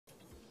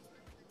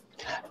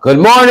Good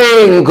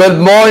morning, good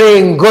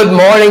morning, good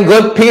morning,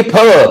 good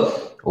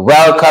people.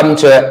 Welcome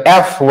to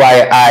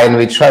FYI, and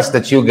we trust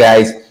that you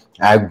guys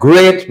are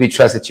great. We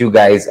trust that you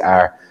guys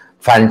are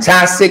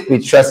fantastic. We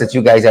trust that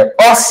you guys are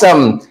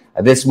awesome.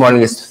 This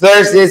morning is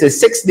Thursday, the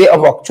 6th day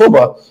of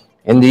October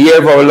in the year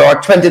of our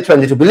Lord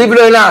 2022. Believe it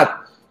or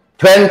not,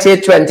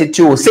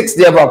 2022, 6th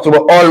day of October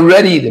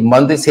already. The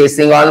month is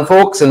hastening on,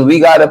 folks, and we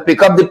got to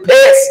pick up the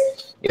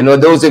pace. You know,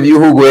 those of you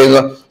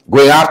who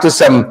going after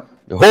some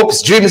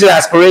hopes, dreams, and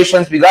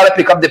aspirations, we got to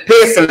pick up the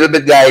pace a little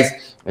bit,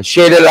 guys, and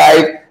share the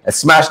live, and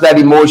smash that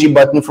emoji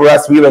button for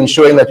us. We're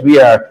ensuring that we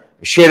are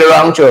shared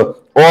around to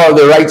all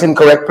the right and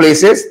correct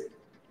places.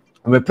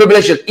 And we're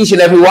privileged that each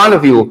and every one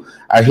of you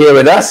are here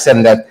with us,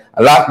 and that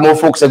a lot more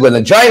folks are going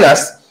to join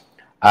us.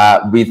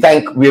 We're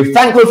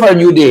thankful for a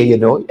new day. You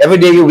know, every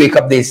day you wake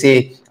up, they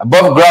say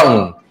above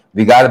ground,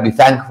 we got to be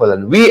thankful,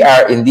 and we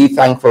are indeed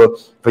thankful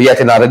for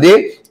yet another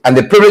day, and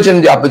the privilege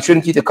and the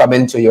opportunity to come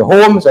into your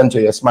homes and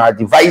to your smart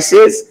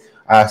devices.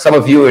 Some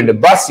of you are in the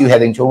bus, you're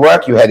heading to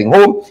work, you're heading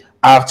home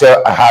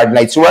after a hard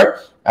night's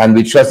work, and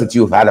we trust that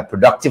you've had a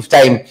productive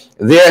time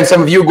there, and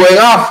some of you going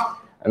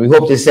off, and we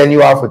hope to send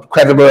you off with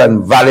credible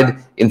and valid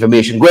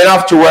information. Going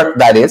off to work,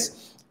 that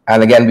is,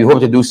 and again, we hope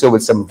to do so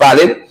with some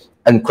valid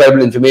and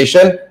credible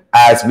information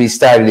as we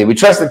start today. We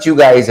trust that you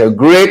guys are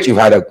great. You've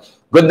had a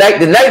good night.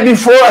 The night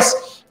before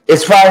us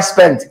is far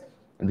spent.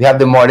 We have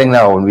the morning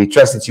now, and we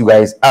trust that you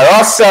guys are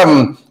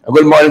awesome. A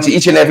good morning to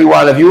each and every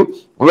one of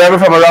you, wherever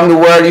from around the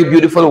world you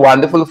beautiful,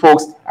 wonderful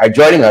folks are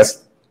joining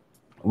us.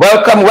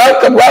 Welcome,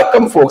 welcome,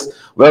 welcome, folks.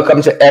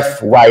 Welcome to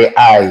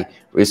FYI.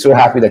 We're so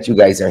happy that you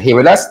guys are here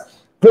with us.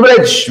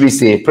 Privilege, we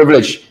say,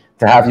 privilege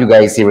to have you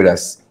guys here with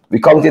us.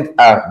 We count it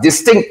a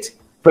distinct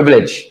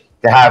privilege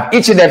to have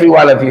each and every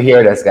one of you here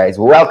with us, guys.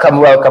 Welcome,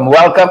 welcome,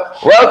 welcome,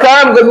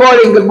 welcome. Good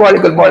morning, good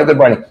morning, good morning, good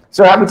morning.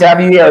 So happy to have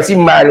you here. I see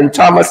Marilyn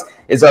Thomas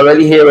is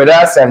already here with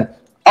us, and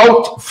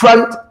out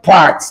front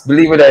parts,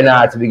 believe it or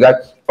not, we got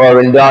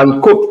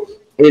Orendon Cook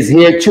is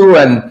here too,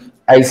 and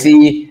I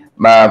see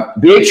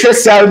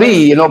Beatrice Selby.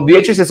 You know,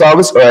 Beatrice is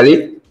always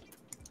early,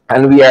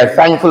 and we are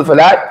thankful for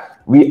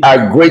that. We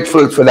are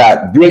grateful for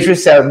that.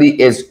 Beatrice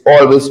Selby is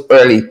always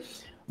early.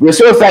 We're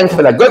so thankful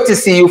for that. Good to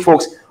see you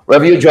folks,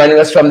 wherever you're joining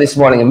us from this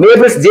morning. And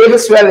Mavis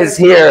Daviswell is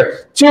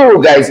here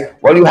too, guys.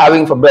 What are you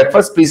having for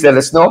breakfast? Please let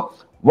us know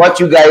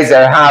what you guys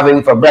are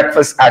having for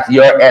breakfast at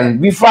your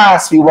end. We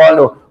fast. We want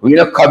to.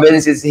 Rena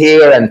Cummins is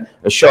here, and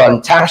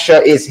Sean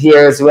Tasha is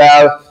here as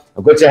well.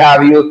 Good to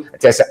have you.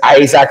 Tessa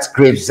Isaacs,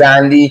 Graves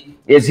Zandy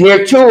is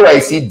here too. I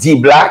see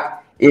D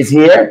Black is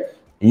here.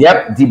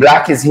 Yep, D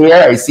Black is here.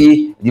 I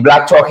see D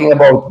Black talking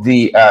about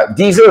the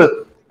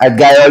diesel at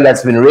Guyal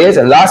that's been raised,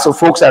 and lots of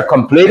folks are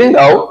complaining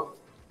now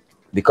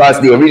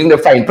because they're reading the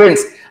fine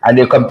prints, and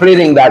they're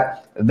complaining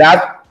that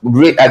that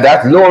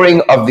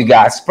lowering of the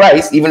gas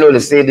price, even though they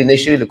said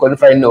initially they couldn't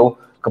find no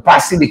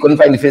capacity, they couldn't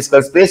find the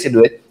fiscal space to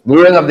do it, the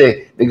lowering of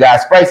the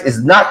gas price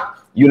is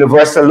not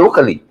universal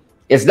locally.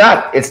 It's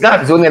not. It's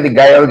only at the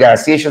Guyal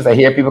gas stations. I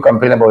hear people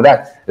complain about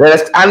that. Let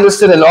us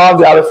Anderson and all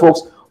the other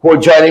folks who are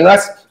joining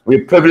us,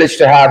 we're privileged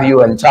to have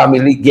you, and Tommy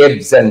Lee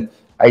Gibbs, and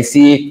I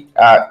see,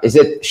 is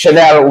it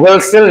Chanel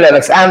Wilson,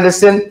 Lennox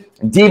Anderson,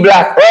 D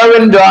Black,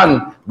 Erwin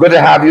Dunn. Good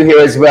to have you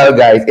here as well,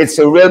 guys. It's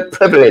a real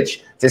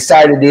privilege to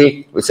start the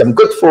day with some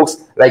good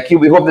folks like you.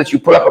 We hope that you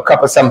pull up a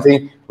cup of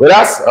something with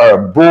us, or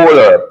a bowl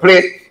or a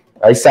plate.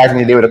 I started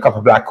the day with a cup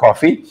of black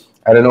coffee.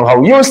 I don't know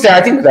how you're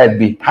starting, but I'd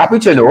be happy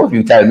to know. If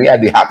you tell me,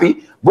 I'd be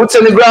happy. Boots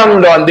on the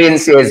ground, Don Bain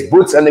says.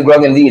 Boots on the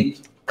ground indeed.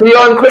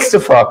 Cleon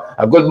Christopher,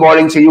 a good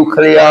morning to you,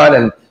 Cleon,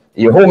 and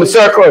your home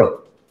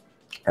circle.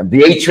 And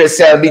Beatrice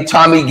Selby,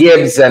 Tommy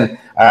Gibbs, and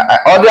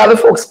all the other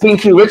folks.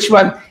 Pinky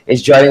Richmond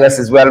is joining us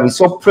as well. We're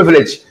so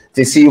privileged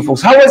to see you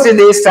folks. How was the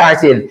day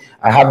started?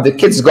 Have the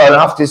kids gone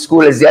off to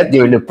school as yet?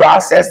 They're in the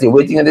process. They're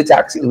waiting on the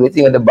taxi,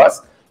 waiting on the bus.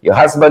 Your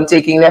husband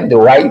taking them, the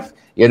wife.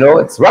 You know,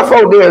 it's rough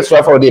out there. It's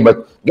rough out there.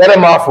 But get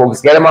them off,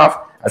 folks. Get them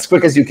off as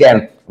quick as you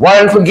can.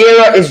 Warren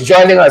Figuera is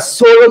joining us.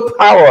 Solar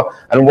Power.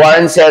 And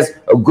Warren says,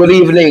 oh, good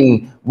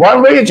evening.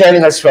 Warren, where are you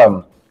joining us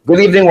from? Good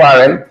evening,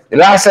 Warren. The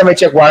last time I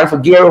checked, Warren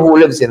Figuera, who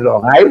lives in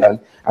Long Island,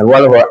 and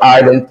one of our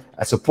ardent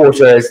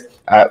supporters,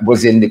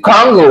 was in the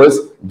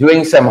Congos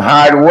doing some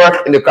hard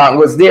work in the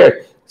Congos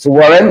there. So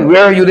Warren,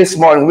 where are you this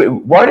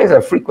morning? Warren is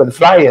a frequent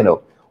flyer, you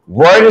know.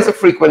 Warren is a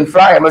frequent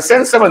flyer. I'm going to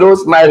send some of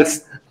those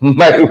miles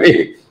my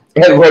way.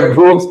 Edward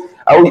Groves.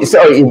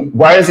 Sorry,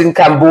 Warren is in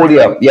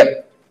Cambodia.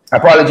 Yep.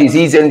 Apologies.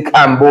 He's in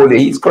Cambodia.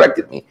 He's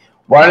corrected me.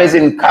 Warren is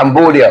in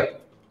Cambodia.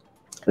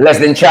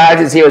 Leslie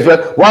Charles is here as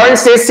well. Warren,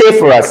 stay safe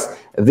for us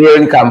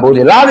there in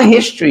Cambodia. A lot of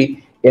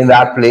history in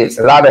that place.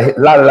 A lot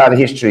of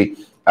history.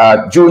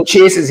 June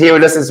Chase is here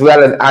with us as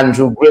well, and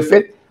Andrew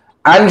Griffith.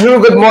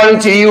 Andrew, good morning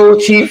to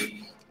you, Chief.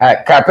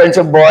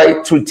 Carpenter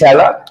Boy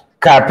Truteller.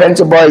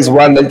 Carpenter Boy is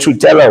one name,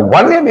 Truteller.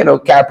 One name, you know,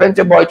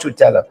 Carpenter Boy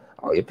Truteller.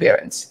 Oh, your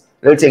parents.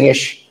 Little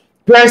thingish.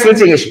 Parents,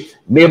 little thingish.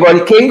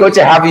 Maybody King, good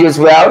to have you as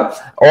well.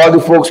 All the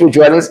folks who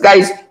join us.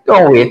 Guys,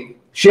 don't wait.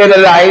 Share the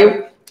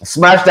live.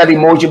 Smash that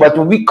emoji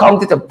button. We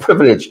count it a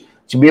privilege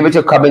to be able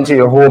to come into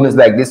your homes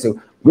like this,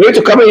 to We need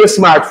to come in your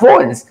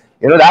smartphones.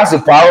 You know, that's the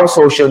power of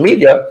social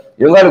media.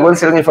 You don't got to go and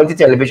sit in front of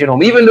the television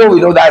home, even though we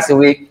know that's the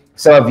way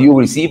some of you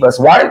receive us.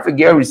 Warren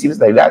Figueroa receives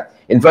like that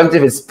in front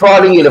of his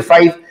sprawling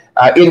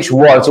 85-inch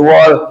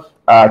wall-to-wall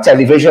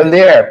television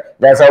there.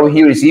 That's how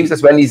he receives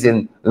us when he's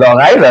in Long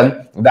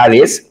Island, that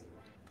is.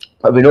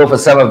 But we know for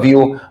some of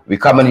you, we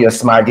come on your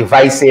smart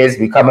devices,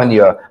 we come on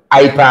your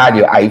iPad,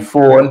 your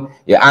iPhone,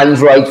 your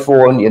Android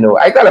phone. You know,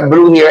 I got a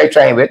blue here I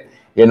try with.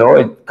 You know,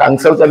 it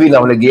comes out every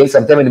now and again.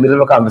 Sometimes in the middle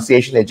of a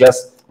conversation, it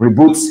just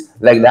reboots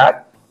like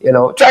that. You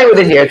know, try with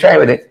it here, try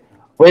with it.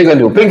 What are you going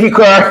to do? Pinky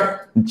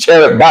Kerr,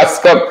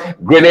 Bascom,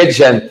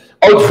 Greenwich, and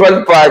out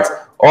front part,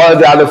 all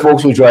the other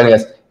folks who join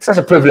us. It's such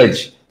a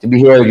privilege to be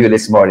here with you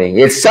this morning.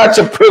 It's such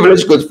a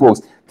privilege, good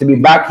folks, to be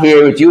back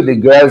here with you. The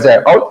girls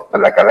are out. I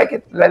like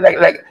it. I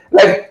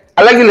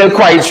like the little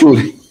quiet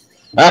truth.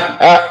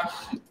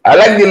 I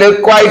like the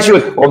little quiet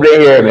truth over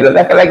there.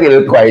 I like the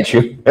little quiet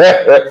truth.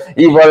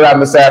 Even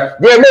I'm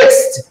they're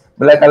mixed.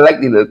 But I like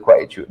the little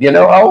quiet truth. You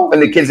know how when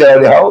the kids are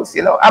in the house,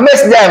 you know, I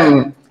miss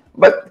them.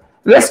 But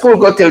let's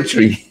go till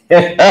 3.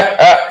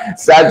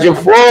 Sergeant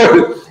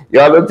Ford,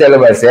 y'all don't tell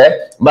him I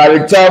said.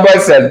 Mary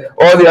Thomas and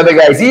all the other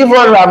guys. Even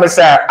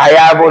Ramasar,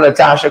 Ayabo,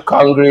 Natasha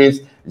Congress,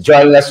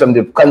 joining us from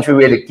the country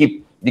where they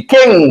keep the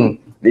king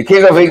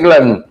of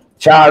England,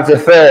 Charles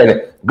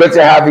III. Good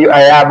to have you,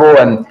 Ayabo,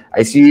 and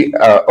I see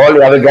all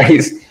the other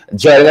guys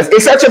joining us.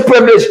 It's such a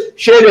privilege.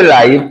 Share the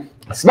live,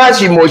 smash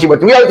emoji,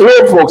 but we are the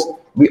real folks.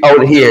 We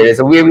out here. It's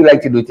a way we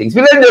like to do things.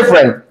 We're a little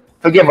different.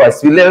 Forgive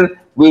us. We're a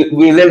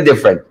little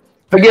different.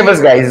 Forgive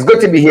us, guys. It's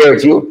good to be here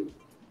with you.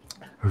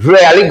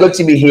 Really good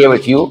to be here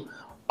with you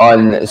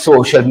on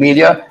social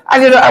media.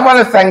 And you know, I want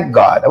to thank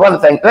God.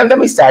 Let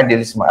me start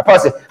this morning.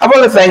 I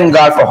want to thank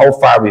God for how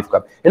far we've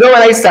come. You know,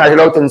 when I started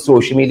out on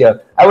social media,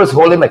 I was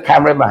holding my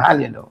camera in my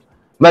hand, you know.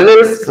 My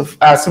little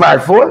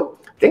smartphone,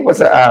 I think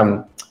was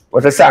a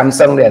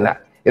Samsung then.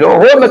 You know,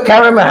 hold my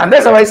camera in my hand.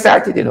 That's how I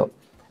started, you know.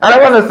 And I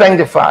want to thank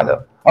the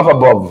Father up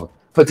above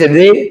for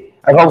today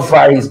and how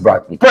far he's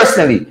brought me.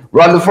 Personally,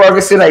 Rhonda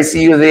Ferguson, I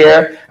see you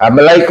there.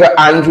 Malika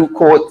Andrews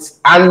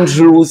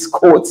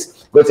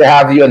Coates, good to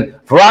have you. And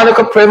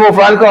Veronica Primo,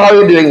 Veronica, how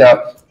are you doing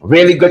now?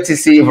 Really good to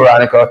see you,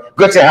 Veronica.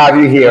 Good to have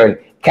you here. And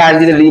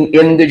Candida Lean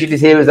Indigit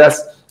is here with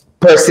us.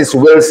 Persis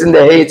Wilson,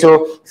 the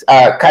Hato,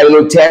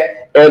 Kylo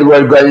Tech,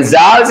 Edward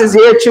Gonzalez is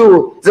here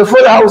too. It's a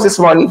full house this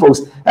morning,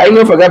 folks. I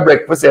know I forgot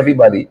breakfast,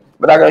 everybody,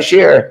 but I'm going to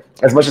share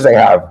as much as I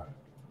have.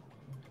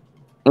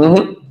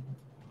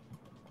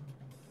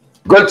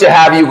 Good to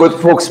have you, good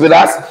folks, with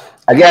us.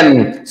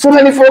 Again, so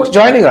many folks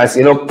joining us.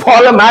 You know,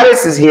 Paula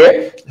Maris is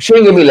here. She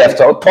ain't going to be left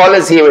out. Paula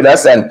is here with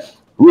us, and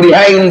Rudy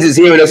Hines is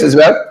here with us as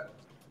well.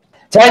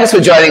 Thanks for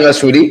joining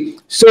us, Rudy.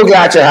 So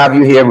glad to have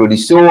you here, Rudy.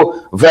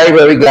 So very,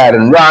 very glad.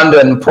 And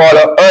Rhonda and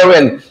Paula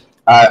Irwin.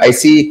 I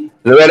see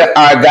Loretta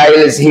Argyle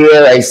is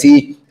here. I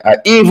see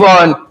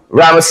Yvonne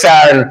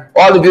Ramasar and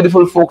all the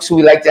beautiful folks who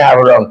we like to have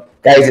around.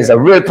 Guys, it's a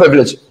real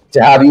privilege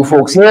to have you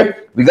folks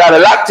here. We got a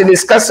lot to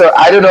discuss, so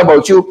I don't know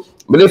about you,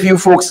 but if you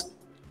folks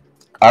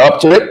are up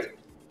to it,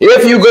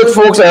 if you good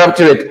folks are up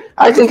to it,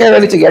 I think I'm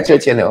ready to get to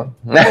it, you know.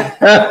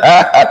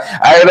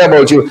 I don't know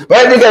about you, but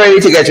I think I'm ready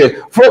to get to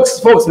it. Folks,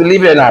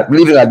 believe it or not,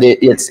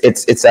 it's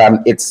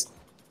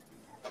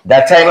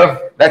that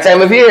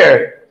time of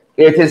year.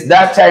 It is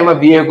that time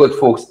of year, good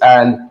folks.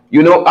 And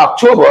you know,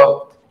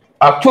 October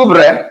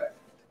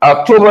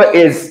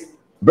is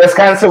Breast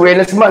Cancer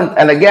Awareness Month.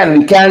 And again,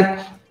 we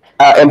can't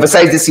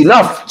emphasize this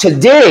enough.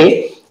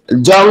 Today,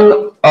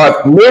 down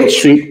Main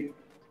Street,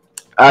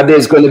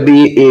 there's going to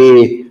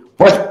be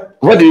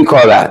what do you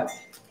call that?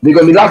 There are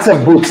going to be lots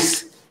of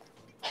booths.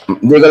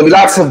 There are going to be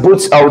lots of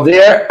booths out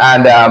there,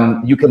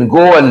 and you can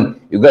go and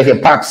you get your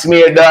pap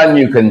smear done.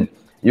 You can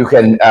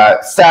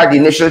start the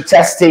initial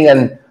testing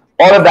and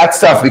all of that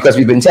stuff, because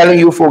we've been telling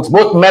you folks,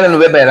 both men and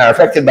women are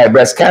affected by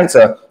breast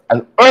cancer,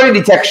 and early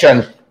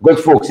detection, good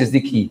folks, is the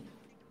key.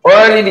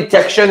 Early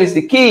detection is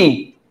the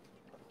key.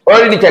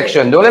 Early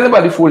detection, don't let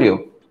anybody fool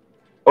you.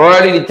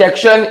 Early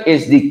detection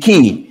is the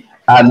key,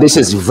 and this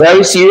is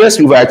very serious.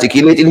 We've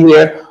articulated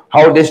here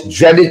how this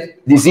dreaded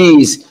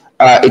disease,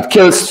 it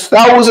kills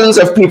thousands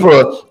of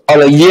people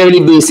on a yearly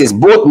basis,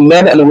 both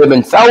men and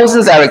women.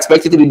 Thousands are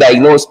expected to be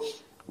diagnosed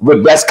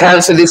with breast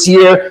cancer this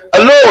year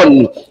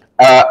alone.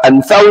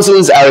 And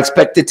thousands are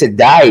expected to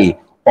die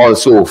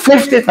also.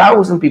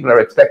 50,000 people are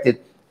expected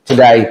to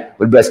die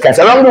with breast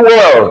cancer around the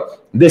world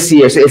this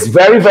year. So it's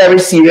very, very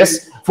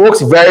serious,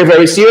 folks, very,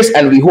 very serious.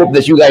 And we hope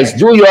that you guys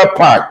do your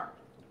part.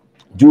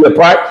 Do your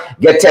part.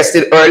 Get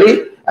tested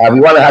early. We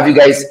want to have you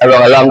guys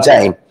around a long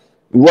time.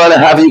 We want to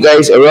have you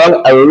guys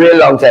around a real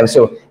long time.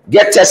 So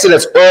get tested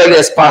as early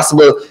as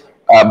possible.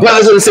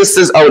 Brothers and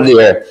sisters out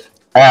there.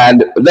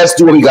 And let's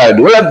do what we got to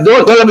do.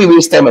 Don't let me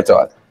waste time at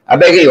all. I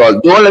beg you all,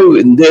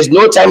 there's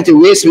no time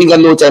to waste. We got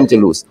no time to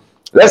lose.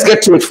 Let's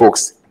get to it,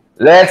 folks.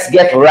 Let's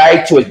get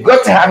right to it.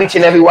 Good to have each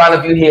and every one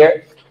of you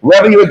here.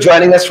 Wherever you're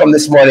joining us from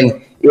this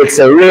morning, it's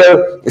a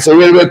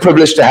real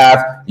privilege to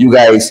have you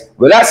guys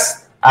with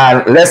us.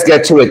 And let's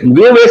get to it.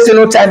 We're wasting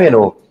no time, you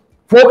know.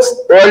 Folks,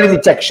 early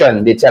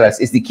detection, they tell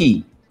us, is the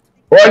key.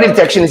 Early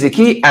detection is the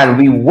key, and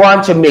we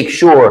want to make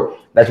sure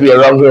that we are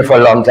around here for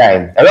a long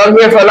time. Around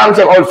here for a long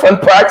time, all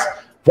front parts,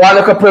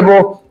 Veronica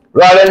Primo,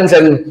 Rollins,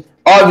 and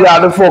all the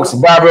other folks,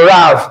 Barbara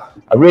Ralph.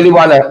 I really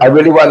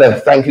wanna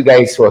thank you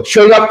guys for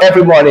showing up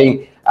every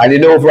morning. And you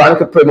know,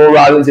 Veronica Primo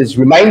Rollins is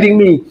reminding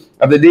me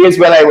of the days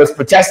when I was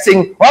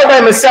protesting all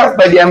by myself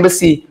by the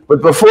embassy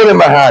with my phone in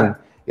my hand.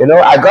 You know,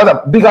 I got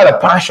a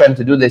passion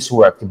to do this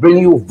work, to bring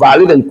you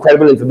valued and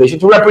credible information,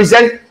 to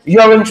represent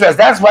your interests.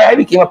 That's why I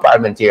became a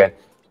parliamentarian,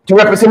 to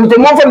represent, to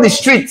move from the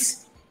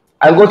streets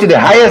and go to the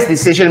highest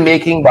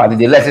decision-making body,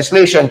 the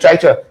legislation, try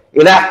to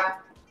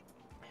enact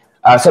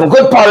some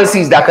good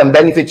policies that can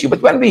benefit you.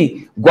 But when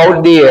we go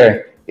out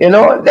there, you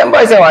know, them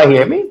boys don't want to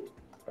hear me,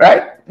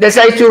 right? They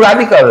say too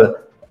radical.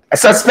 I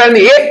suspend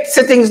 8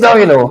 sittings now,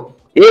 you know.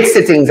 8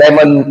 sittings. I'm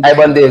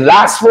on the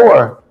last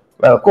 4.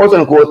 Well, quote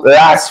unquote,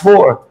 last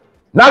 4.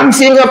 Not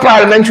receiving a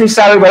parliamentary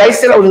salary, but I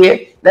still out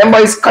here. Them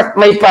boys cut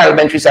my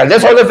parliamentary salary.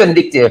 That's all the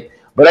vindictive,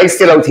 but I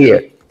still out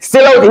here.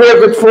 Still out here,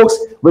 good folks,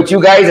 with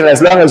you guys, and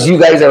as long as you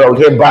guys are out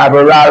here,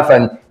 Barbara Ralph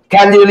and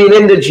Candy Lee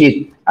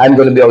Linderjeet, I'm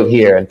going to be out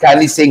here. And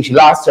Candy saying she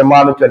lost her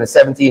mom in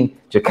 2017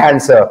 to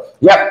cancer.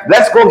 Yep,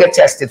 let's go and get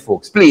tested,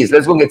 folks. Please,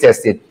 let's go and get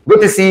tested.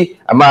 Good to see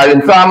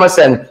Marilyn Thomas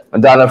and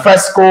Donna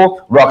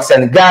Fresco,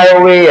 Roxanne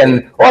Garraway,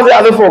 and all the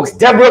other folks.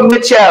 Deborah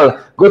Mitchell,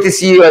 good to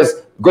see you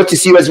as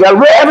well.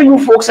 Wherever you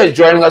folks are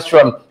joining us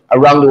from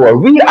around the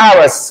world, we are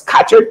a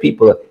scattered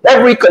people.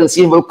 Every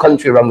conceivable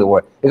country around the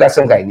world. We got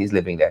some Guyanese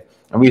living there.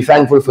 And we're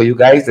thankful for you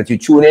guys that you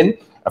tune in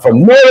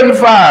from near and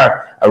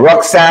far.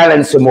 Roxanne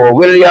and Samoa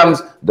Williams,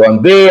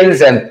 Don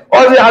Bales, and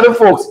all the other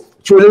folks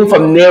tuning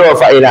from near or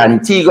far in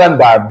Antigua and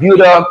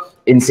Barbuda,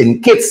 in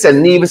St. Kitts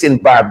and Nevis, in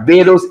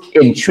Barbados,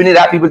 in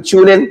Trinidad. People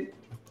tune in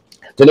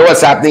to know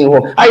what's happening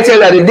home. I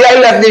tell you, the day I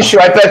left this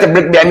show, I tried to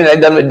break me. I mean, I'm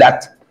done with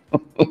that.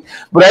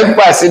 But I'm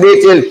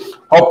fascinated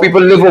how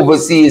people live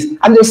overseas,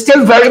 and they're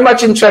still very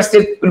much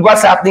interested with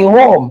what's happening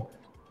home.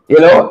 You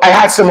know, I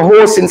had some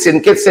hosts in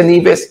St. Kitts and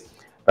Nevis,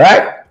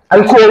 right?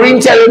 And Corinne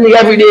telling me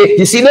every day,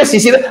 you see this,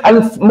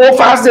 and more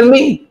fast than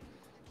me.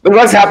 But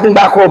what's happening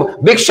back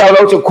home? Big shout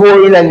out to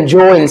Corinne and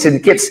Joe in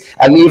St. Kitts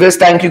and Nevis.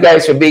 Thank you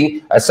guys for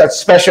being such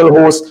special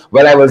hosts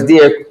when I was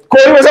there.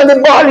 Corinne was on the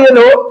ball, you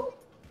know.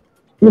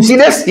 You see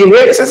this? You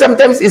hear this? And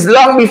sometimes it's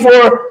long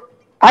before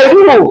I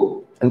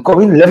do. And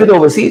Corinne living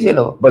overseas, you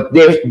know. But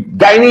the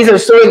Guyanese are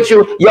so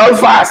into y'all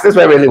fast. That's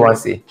what I really want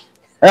to see.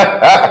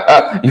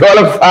 Y'all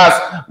are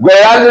fast.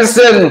 Where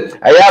Anderson,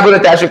 I have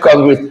Natasha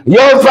Congress.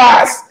 Y'all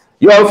fast.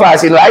 You're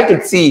fast. You know, I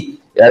could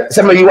see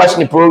some of you watching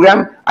the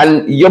program,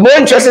 and you're more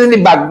interested in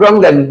the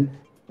background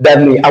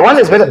than me. I want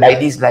us better buy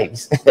these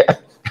lives. I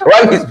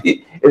want us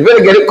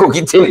better get a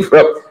cookie tin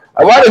from.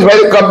 I want us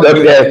better come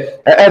down there.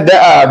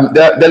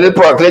 The little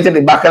pork in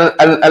the back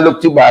and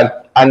look too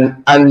bad,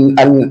 and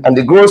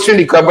the grocery in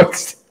the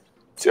cupboards.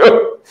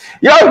 So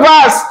you're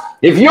fast.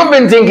 If you've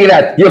been thinking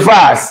that, you're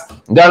fast.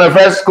 Donna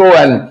Fresco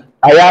and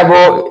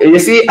Ayabo. You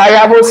see,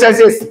 Ayabo says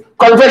this.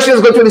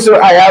 Confessions go to the story.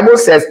 Ayabo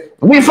says,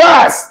 we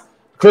fast.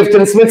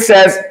 Clifton Smith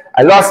says,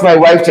 I lost my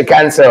wife to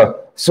cancer,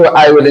 so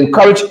I would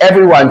encourage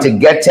everyone to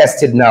get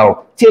tested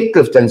now. Take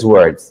Clifton's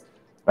words.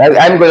 Right?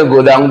 I'm going to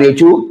go down there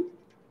too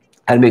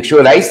and make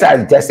sure that I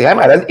start testing. I'm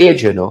at an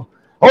age, you know.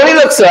 Only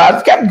look, sir,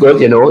 I've kept good,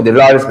 you know. The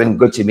Lord has been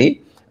good to me.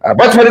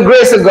 But for the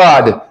grace of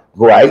God, the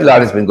Lord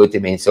has been good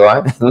to me. So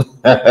I got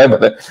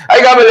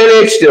my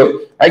little age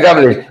too. I got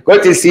my little.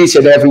 Good to see each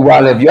and every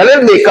one of you. A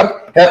little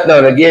makeup help now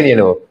and again, you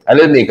know. A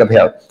little makeup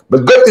help.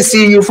 But good to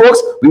see you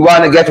folks. We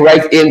want to get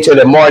right into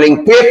the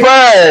morning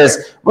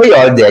papers. We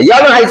all there.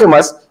 Y'all know hi from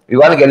us. We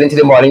want to get into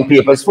the morning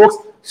papers, folks.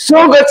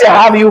 So good to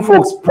have you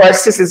folks.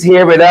 Persis is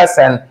here with us,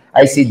 and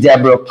I see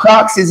Deborah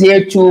Cox is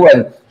here too,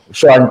 and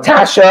Sean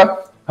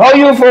Tasha. How are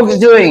you folks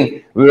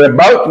doing? We're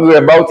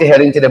about to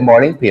head into the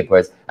morning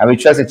papers, and we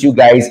trust that you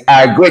guys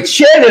are great.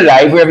 Share the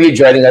live wherever you're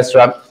joining us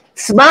from.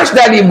 Smash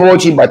that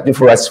emoji button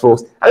for us,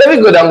 folks. And let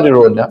me go down the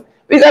road now.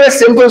 We got a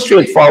simple,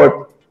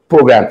 straightforward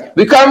program.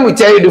 We come, we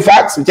tell you the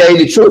facts, we tell you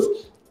the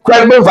truth,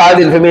 credible,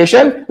 valid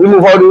information. We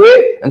move all the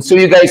way, and so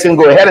you guys can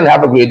go ahead and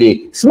have a great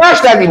day.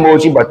 Smash that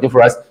emoji button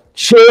for us.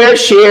 Share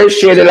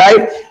the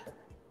live,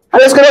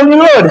 and let's go down the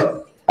road.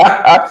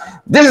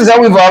 This is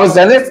how we've always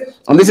done it,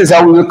 and this is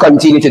how we will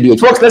continue to do it.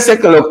 Folks, let's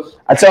take a look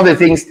at some of the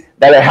things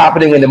that are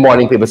happening in the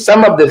morning paper.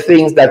 Some of the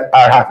things that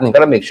are happening. Got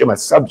to make sure my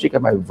subject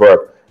and my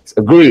verb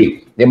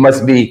agree. There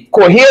must be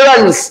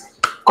coherence,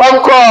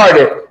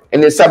 concord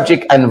in the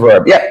subject and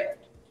verb. Yeah.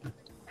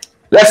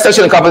 Let's touch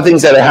on a couple of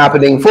things that are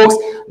happening, folks,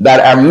 that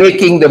are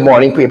making the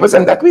morning papers,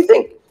 and that we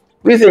think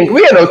we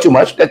know too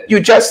much that you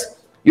just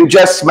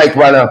might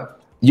wanna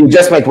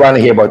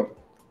hear about.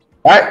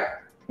 All right,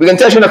 we can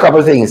touch on a couple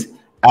of things,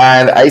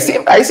 and I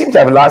seem to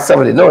have lost some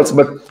of the notes,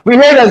 but we're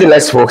here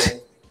nonetheless, folks.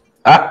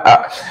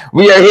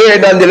 We are here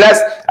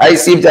nonetheless. I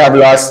seem to have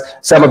lost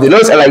some of the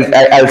notes, and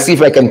I'll see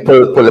if I can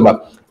pull them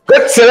up.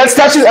 Good. So let's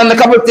touch on a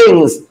couple of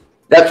things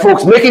that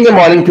folks making the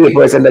morning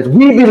papers and that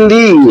we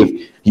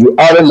believe you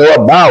ought to know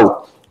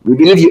about. We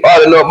believe you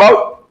ought to know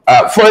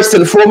about. First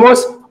and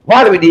foremost,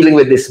 what are we dealing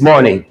with this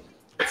morning?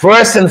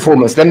 First and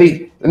foremost, let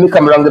me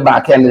come around the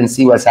back end and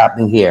see what's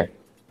happening here.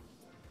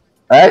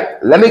 All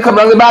right, let me come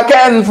around the back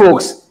end,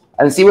 folks,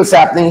 and see what's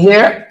happening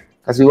here,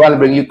 because we want to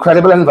bring you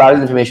credible and valid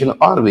information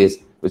always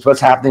with what's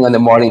happening on the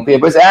morning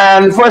papers.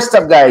 And first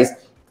up, guys,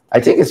 I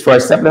think it's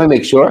first up. Let me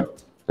make sure.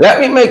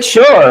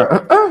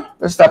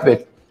 Let's stop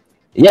it.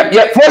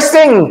 Yep. First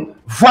thing,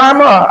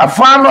 a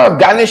farmer,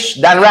 Ganesh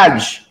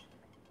Dhanraj.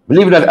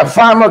 Believe it or not, a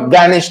farmer,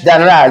 Ganesh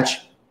Dhanraj.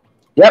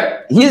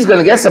 Yep, he's going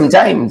to get some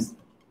time.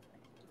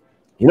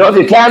 You know, if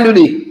you can't do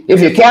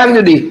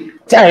the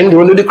time,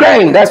 don't do the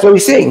crime. That's what we're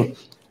saying.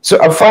 So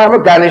a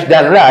farmer, Ganesh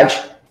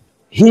Dhanraj,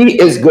 he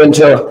is going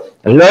to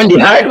learn the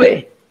hard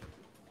way.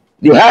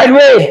 The hard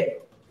way.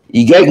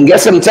 You can get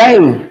some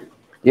time.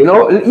 You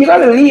know, you got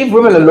to leave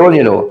women alone,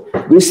 you know.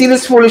 We see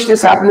this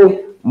foolishness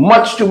happening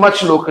much too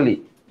much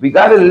locally. We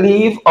got to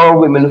leave our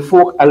women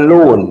folk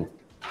alone,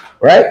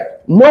 right?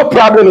 No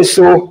problem is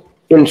so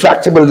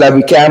intractable that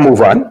we can't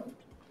move on.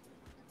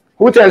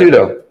 Who tell you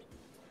though?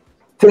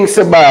 Things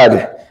so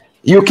bad,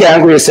 you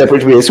can't go your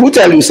separate ways. Who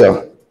tell you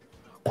so?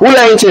 Who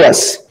lying to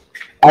us?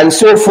 And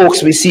so,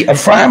 folks, we see a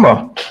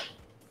farmer,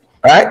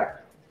 right?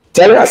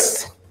 Tell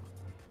us.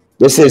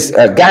 This is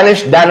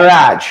Ganesh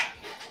Dhanraj,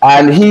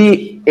 and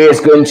he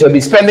is going to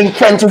be spending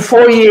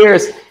 24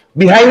 years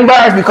behind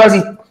bars because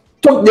he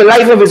took the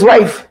life of his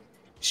wife,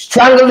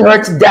 strangled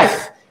her to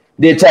death.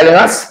 They're telling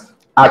us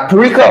at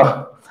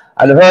Purika,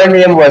 and her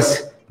name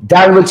was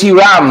Danvati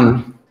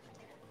Ram.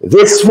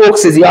 This,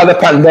 folks, is the other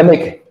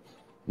pandemic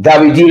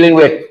that we're dealing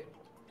with.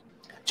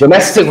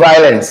 Domestic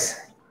violence.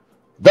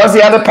 That's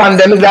the other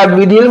pandemic that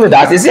we're dealing with.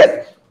 That is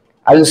it.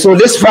 And so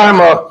this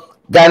farmer,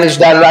 Ganesh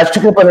Dhanraj,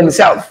 took it upon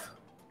himself.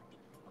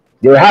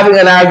 They were having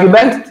an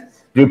argument,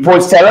 the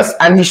reports tell us,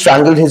 and he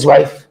strangled his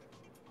wife.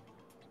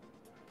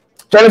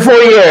 24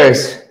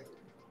 years.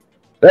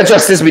 Let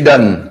justice be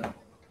done.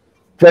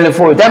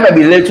 24. That might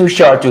be a little too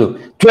short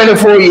too.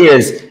 24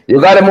 years. You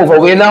got to move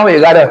away now. You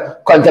got to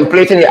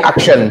contemplate in your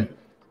action.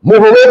 Move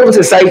away from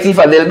society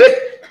for a little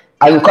bit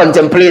and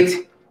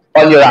contemplate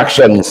on your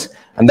actions.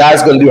 And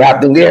that's going to be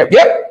happening there.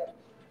 Yep.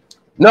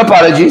 No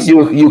apologies.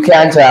 You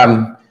can't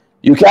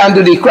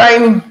do the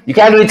crime. You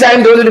can't do the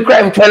time. Don't do the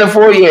crime.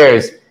 24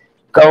 years.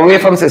 Come away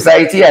from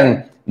society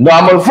and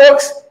normal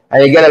folks,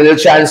 and you get a little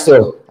chance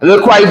to a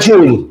little quiet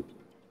June.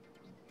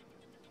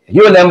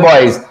 You and them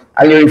boys,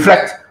 and you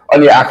reflect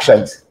on your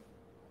actions.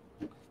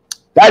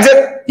 That's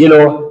it. You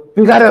know,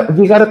 we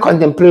gotta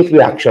contemplate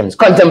your actions.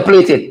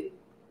 Contemplate it.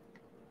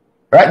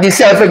 Right? The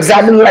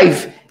self-examined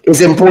life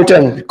is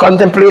important.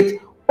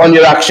 Contemplate on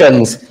your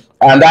actions.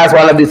 And that's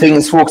one of the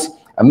things, folks,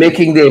 are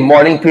making the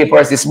morning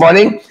papers this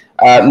morning.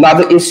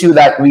 Another issue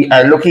that we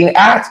are looking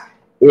at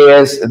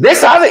is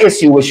this other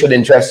issue which should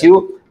interest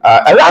you.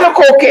 A lot of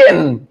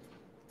cocaine.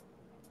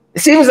 It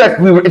seems like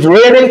it's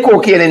raining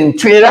cocaine in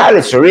Trinidad.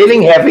 It's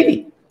raining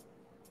heavy.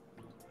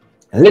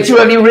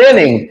 Literally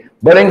raining.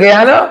 But in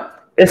Guyana,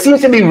 it seems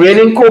to be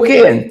raining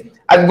cocaine.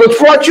 At Good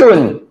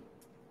Fortune,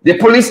 the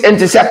police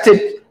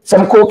intercepted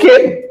some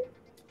cocaine.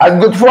 At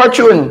Good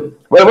Fortune.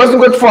 Well, it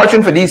wasn't good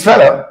fortune for these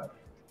fellas.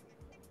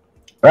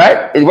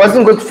 Right? It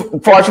wasn't good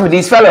fortune for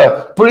these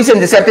fellas. Police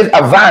intercepted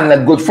a van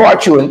at Good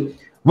Fortune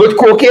with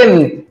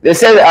cocaine. They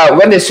said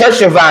when they searched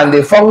the van,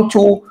 they found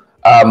two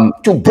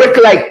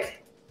brick-like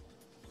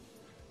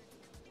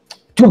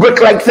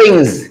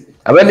things.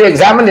 And when they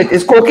examined it,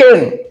 it's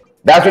cocaine.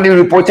 That's what the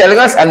report telling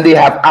us. And they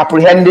have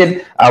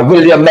apprehended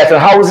William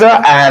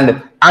Mettelhauser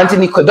and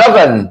Anthony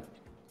Cadogan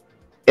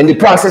in the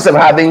process of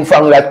having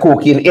found that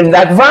cocaine in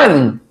that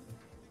van.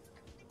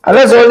 And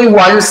there's only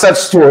one such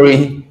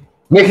story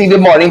making the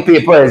morning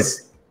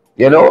papers.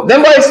 You know,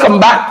 them boys come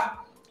back.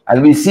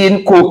 And we've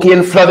seen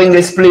cocaine flooding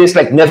this place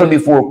like never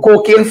before.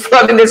 Cocaine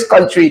flooding this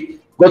country,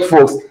 good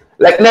folks,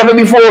 like never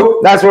before.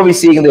 That's what we're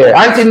seeing there.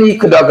 Anthony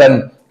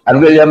Cadogan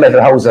and William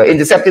Mettelhauser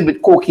intercepted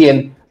with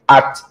cocaine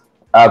at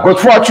Good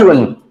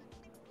Fortune.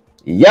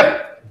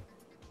 Yep.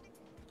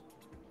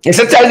 It's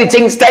a tell the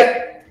things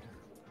tight.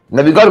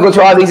 Now we got to go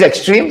to all these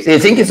extremes. You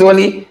think it's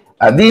only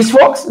these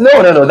folks?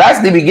 No.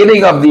 That's the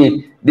beginning of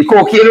the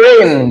cocaine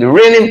rain. The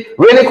raining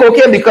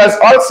cocaine, because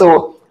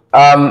also,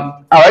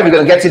 all right, we're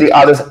going to get to the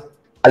others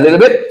a little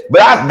bit, but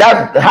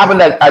that happened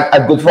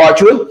at Good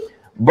Fortune.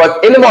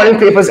 But in the morning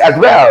papers as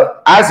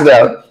well,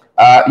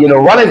 you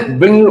know, want to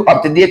bring you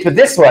up to date with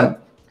this one.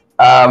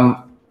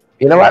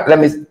 You know what? Let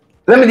me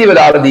deal with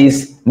all of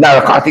these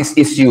narcotics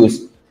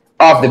issues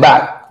off the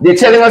bat. They're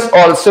telling us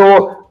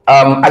also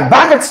at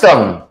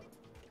Bagotstown.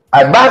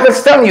 At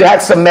Bagotstown, you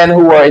had some men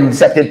who were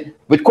intercepted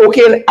with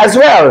cocaine as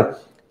well.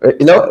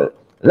 You know,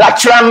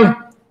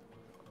 Latram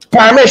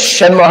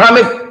Parmish and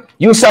Mohammed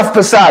Yusuf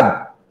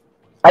Prasad.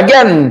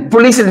 Again,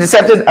 police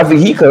intercepted a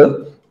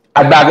vehicle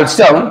at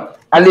Bagotstown,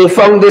 and they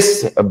found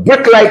this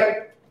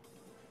brick-like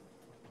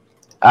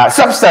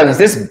substance,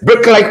 this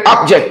brick-like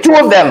object, two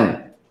of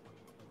them.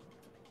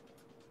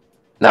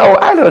 Now,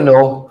 I don't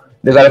know,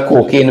 they got a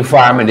cocaine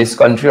farm in this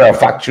country or a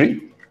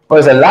factory,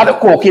 but there's a lot of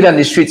cocaine on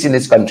the streets in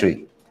this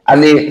country.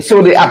 And they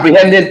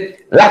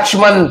apprehended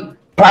Lakshman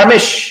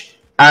Parmish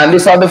and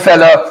this other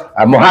fellow,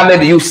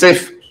 Mohammed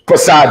Yusuf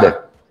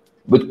Posada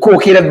with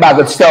cocaine at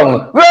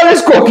Bagotstown. Where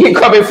is cocaine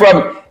coming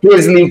from?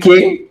 Hazeley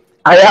King,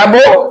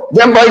 Ayabo,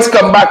 them boys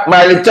come back,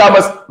 Marley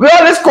Thomas. Where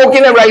all this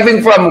cocaine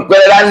arriving from?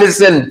 Well,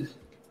 Anderson.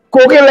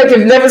 Cocaine like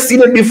you've never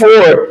seen it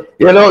before.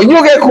 You know,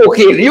 you get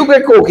cocaine, you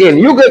get cocaine,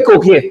 you get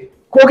cocaine.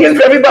 Cocaine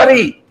for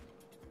everybody.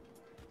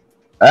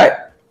 Right?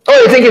 Oh,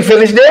 you think it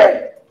finished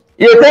there?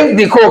 You think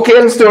the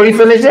cocaine story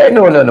finished there?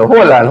 No, no, no.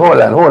 Hold on.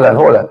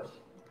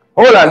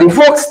 The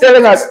folks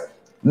telling us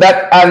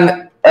that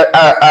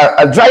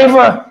a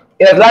driver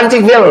in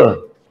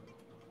Atlanticville,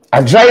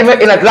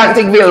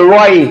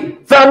 Roy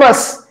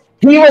Thomas,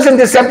 he was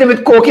intercepted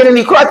with cocaine in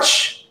the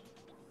crotch.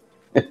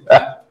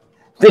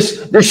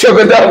 the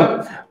sugar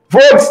down.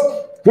 Folks,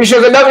 the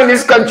sugar down in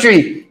this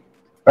country.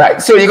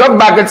 Right? So you got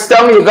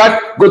Bagotstown, you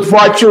got Good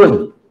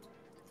Fortune.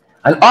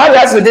 And all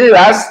that's within the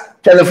last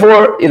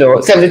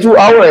 72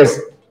 hours.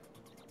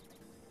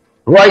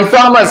 Roy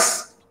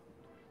Thomas,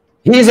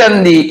 he's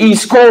on the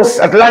East Coast,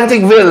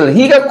 Atlanticville.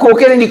 He got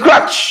cocaine in the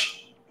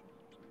crotch.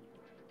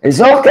 It's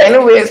all kind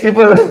of ways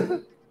people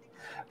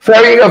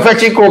ferrying or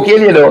fetching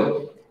cocaine, you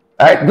know.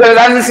 Right? Bill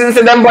Anderson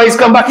said them boys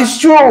come back. It's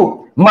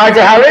true.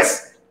 Martha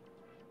Harris,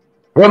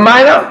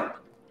 Romana,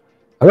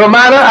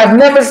 I've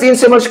never seen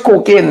so much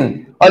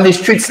cocaine on the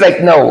streets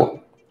like now.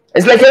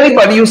 It's like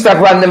everybody used to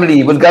have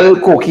randomly with got a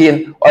little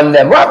cocaine on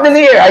them. What happened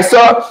here?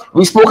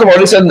 We spoke about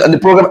this on the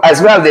program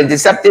as well. They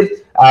intercepted,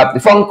 they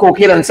found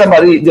cocaine on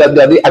somebody,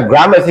 a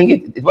gram, I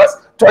think it was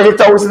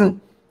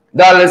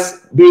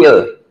 $20,000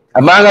 bail.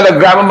 A man got a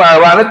gram of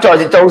marijuana,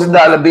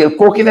 $20,000 bail.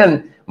 Cocaine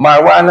and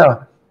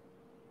marijuana,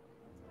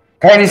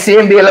 kind of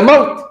same bail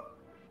amount.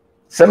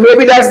 So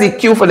maybe that's the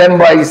cue for them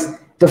boys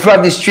to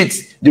flood the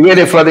streets the way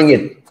they're flooding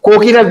it.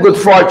 Cocaine at Good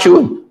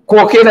Fortune,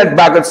 cocaine at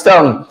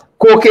Bagotstown,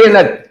 cocaine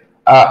at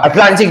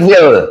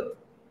Atlanticville.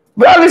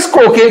 Where all this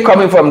cocaine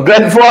coming from?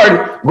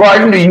 Glenford,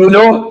 Gordon, do you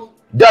know?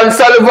 Don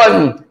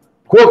Sullivan,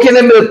 cocaine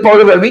and milk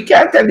powder. Well, we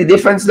can't tell the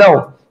difference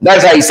now.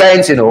 That's high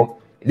science, you know.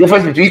 The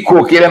difference between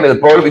cocaine and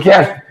milk powder, we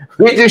can't.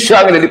 We're too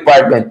strong in the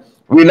department.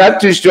 We're not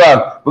too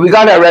strong. But we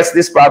got to arrest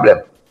this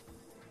problem.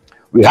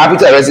 We're happy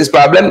to arrest this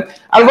problem.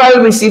 And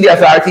while we see the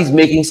authorities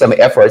making some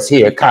efforts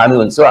here,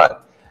 Kanu and so on,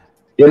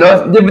 you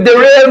know, the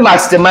real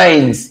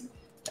masterminds,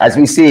 as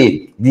we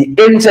say, the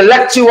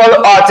intellectual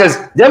authors,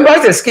 them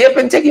boys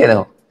escaping things, you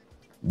know.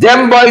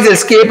 Them boys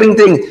escaping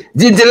things.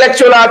 The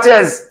intellectual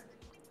authors,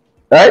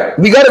 right?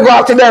 We got to go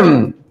after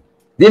them.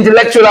 The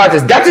intellectual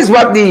authors. That is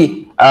what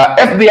the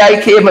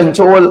FBI came and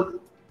told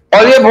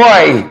Ollie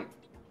Boy,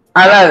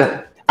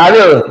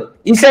 Alil.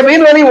 He said, we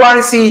don't really want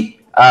to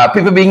see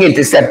people being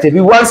intercepted.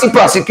 We want to see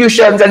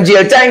prosecutions and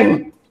jail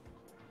time.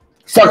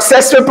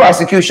 Successful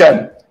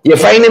prosecution. You're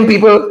finding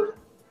people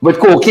with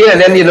cocaine,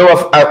 and then, you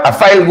know, a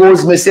file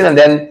goes missing, and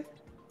then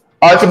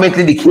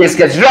ultimately the case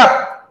gets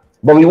dropped.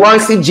 But we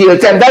want to see jail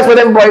time. That's what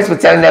them boys were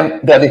telling them.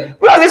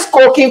 Where all this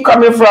cocaine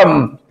coming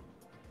from,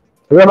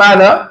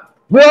 Romana?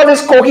 Where all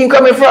this cocaine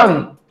coming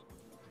from?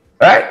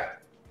 Right?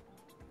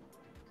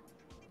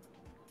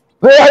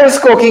 Where all this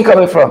cocaine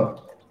coming from?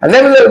 And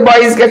then the little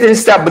boys getting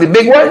stopped. But the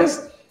big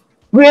ones,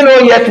 we don't know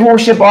yet who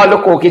ship all the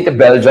cocaine to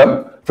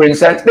Belgium, for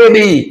instance.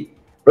 Maybe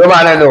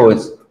Romana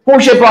knows. Who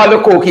ship all the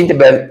cocaine to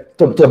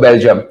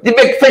Belgium? The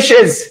big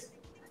fishes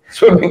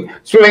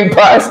swimming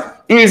past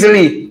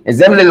easily. It's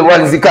them little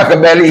ones, the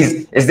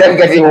cockabellies. It's them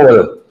getting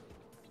old.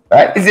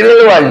 Right? It's the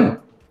little one.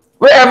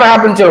 Whatever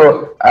happened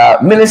to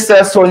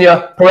Minister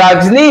Sonia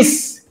Parag's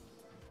niece?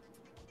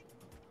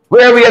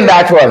 Where are we in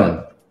that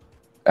one?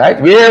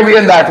 Right? Where are we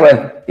in that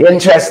one?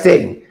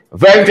 Interesting.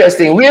 Very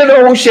interesting. We don't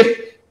know who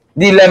shipped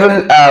the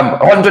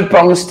 1,100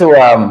 pounds to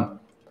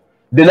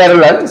the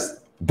Netherlands,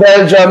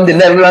 Belgium, the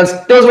Netherlands.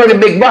 Those were the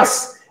big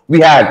bus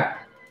we had.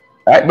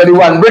 Right? But the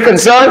one we're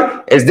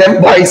concerned is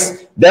them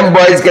boys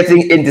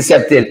getting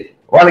intercepted.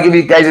 I want to give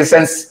you guys a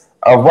sense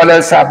of what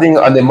else happening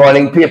on the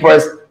morning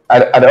papers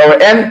at our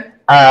end.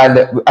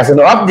 And as an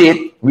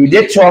update, we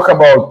did talk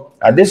about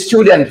this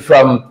student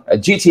from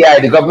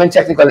GTI, the Government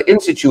Technical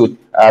Institute,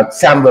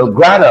 Samuel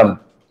Granham,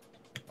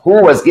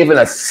 who was given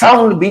a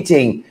sound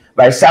beating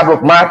by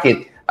Sabrok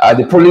Market.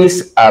 The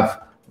police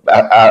have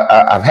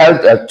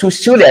held 2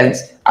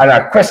 students and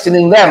are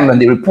questioning them, and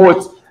the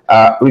report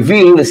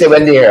revealed, they say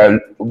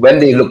when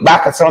they look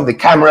back at some of the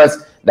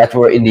cameras that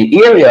were in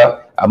the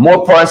area,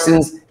 more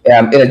persons,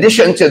 in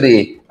addition to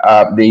the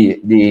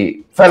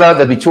fellow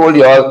that we told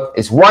you all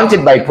is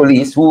wanted by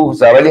police,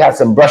 who's already had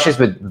some brushes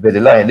with the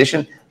law. In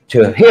addition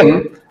to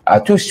him,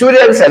 2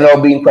 students are now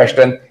being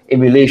questioned in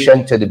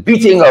relation to the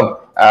beating of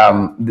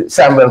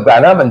Samuel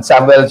Granham. And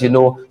Samuel, you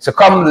know,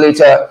 succumbed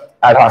later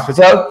at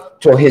hospital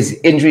to his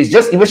injuries.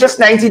 He was just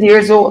 19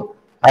 years old.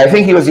 I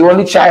think he was the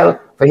only child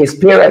for his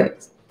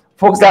parents.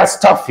 Folks, that's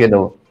tough, you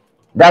know.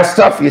 That's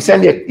tough. You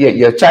send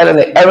your child on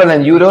an errand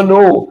and you don't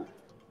know.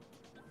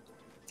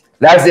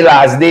 That's the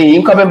last day.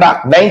 Him coming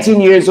back, 19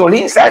 years old. He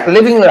didn't start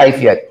living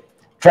life yet.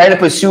 Trying to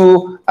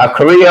pursue a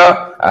career,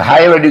 a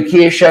higher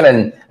education,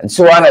 and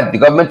so on at the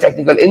Government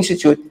Technical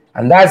Institute.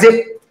 And that's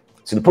it.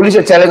 So the police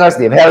are telling us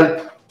they've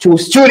held 2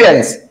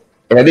 students,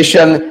 in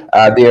addition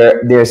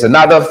there's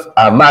another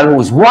man who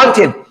was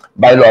wanted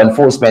by law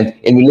enforcement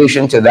in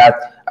relation to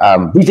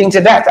that beating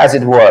to death, as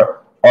it were,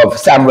 of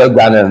Samuel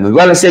Granham. We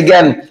want to say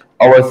again,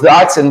 our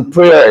thoughts and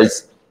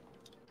prayers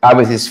are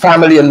with his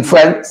family and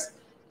friends,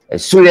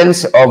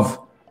 students of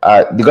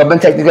the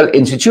Government Technical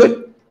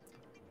Institute,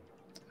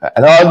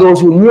 and all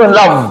those who knew and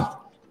loved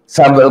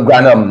Samuel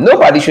Granham.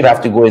 Nobody should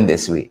have to go in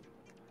this way.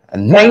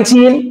 And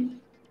 19,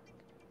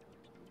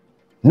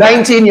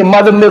 your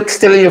mother milk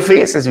still in your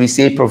face, as we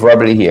say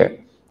proverbially here.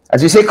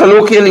 As we say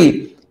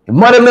colloquially, your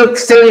mother milk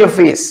still in your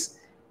face.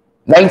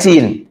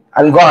 19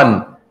 and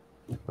gone.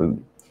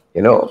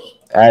 You know,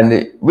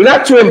 and we're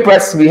not too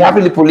impressed. We're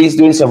happy the police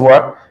doing some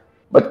work,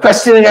 but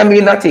questioning them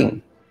mean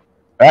nothing,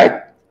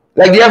 right?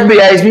 Like the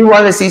FBI's, we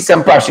want to see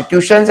some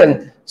prosecutions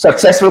and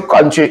successful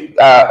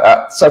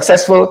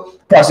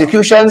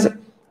prosecutions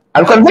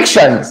and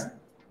convictions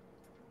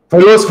for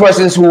those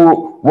persons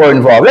who were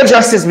involved. Let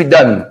justice be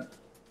done.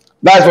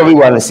 That's what we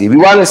want to see. We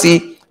want to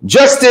see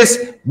justice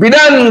be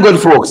done, good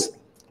folks.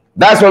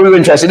 That's what we were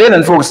interested in.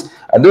 And folks,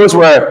 those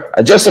were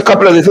just a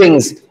couple of the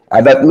things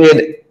that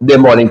made the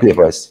morning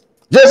papers.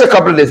 Just a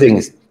couple of the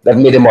things that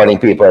made the morning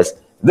papers.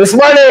 This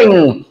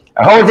morning,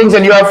 how are things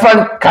on your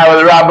front?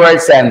 Carol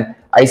Roberts, and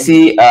I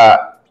see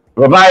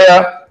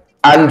Ramaya,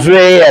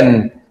 Andre,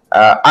 and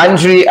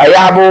Andre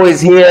Ayabo is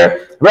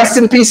here. Rest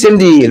in peace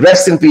indeed.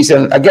 Rest in peace.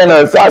 And again,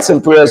 our thoughts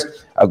and prayers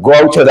go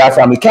out to that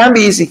family. It can't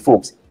be easy,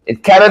 folks.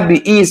 It cannot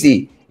be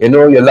easy. You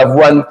know, your loved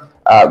one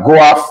go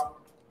off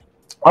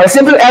on a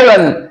simple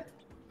errand,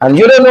 and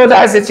you don't know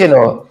that's it, you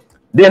know.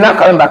 They're not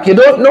coming back. You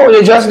don't know.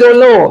 You just don't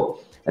know.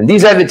 And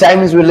these are the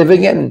times we're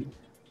living in.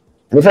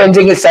 And if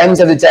anything is signs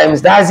of the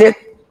times, that's it.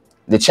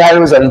 The child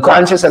was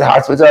unconscious at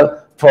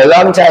hospital for a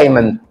long time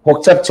and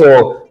hooked up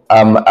to,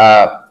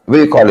 what do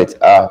you call it,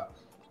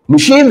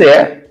 machine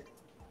there.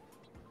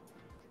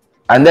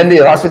 And then the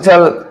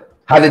hospital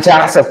had the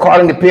task of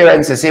calling the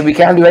parents to say, we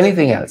can't do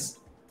anything else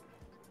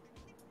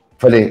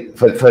for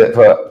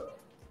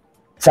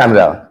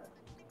Samuel.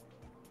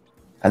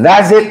 And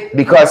that's it,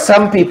 because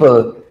some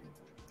people,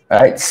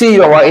 right, see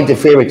you and want to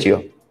interfere with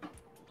you.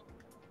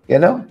 You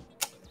know?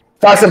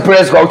 Thoughts and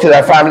prayers go out to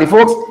that family,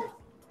 folks.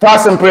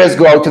 Thoughts and prayers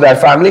go out to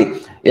that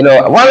family. You know,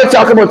 I want to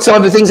talk about some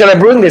of the things that are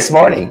brewing this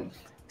morning.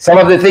 Some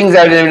of the things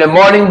that are in the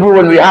morning brew,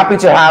 and we're happy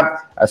to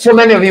have so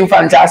many of you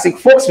fantastic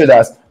folks with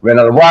us.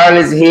 Renald Warren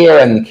is here,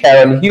 and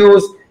Karen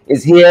Hughes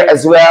is here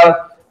as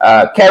well.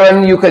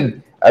 Karen, you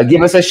could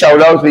give us a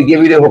shout out. We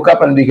give you the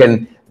hookup, and we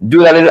can do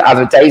that little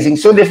advertising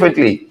so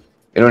differently,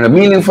 you know, in a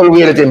meaningful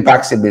way that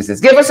impacts your business.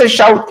 Give us a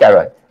shout,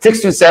 Karen.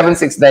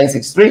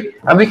 627-6963,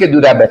 and we can do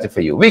that better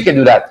for you. We can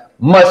do that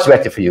much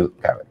better for you,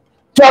 Karen.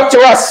 Talk to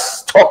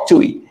us. Talk to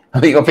me.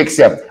 We can fix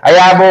you up.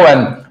 Ayabo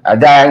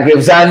and Diane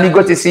Graves, Andy,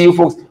 good to see you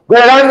folks.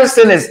 Well,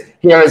 Anderson is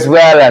here as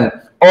well, and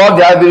all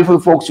the other beautiful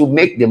folks who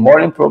make the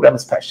morning program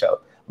special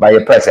by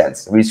your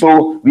presence. We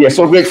are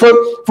so grateful.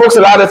 Folks,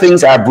 a lot of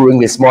things are brewing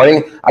this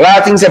morning. A lot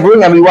of things are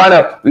brewing, and we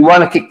wanna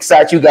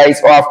kickstart you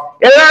guys off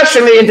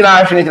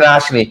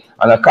internationally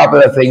on a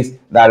couple of things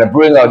that are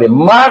brewing out.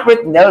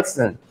 Margaret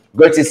Nelson.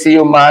 Good to see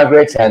you,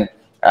 Margaret, and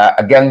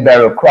again,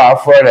 Beryl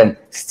Crawford, and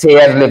stay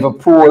at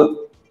Liverpool.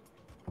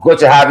 Good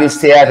to have you,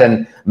 stay at,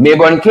 and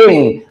Mayborn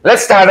King.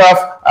 Let's start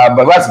off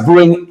by what's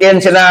brewing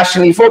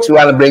internationally, folks. We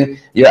want to bring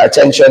your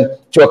attention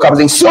to a couple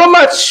things. So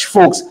much,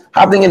 folks,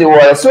 happening in the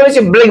world. As soon as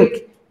you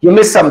blink, you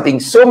miss something.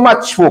 So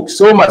much, folks,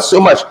 so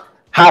much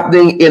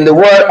happening in the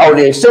world out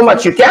there. So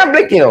much, you can't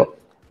blink, you know,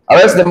 or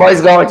else the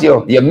boys go with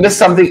you. You miss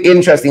something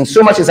interesting.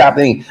 So much is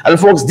happening. And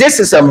folks, this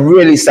is some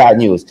really sad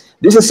news.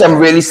 This is some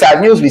really sad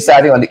news. We're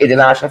starting on the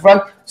international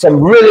front. Some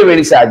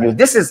really sad news.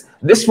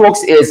 This,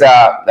 folks, is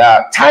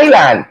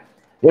Thailand.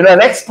 You know,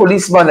 an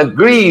ex-policeman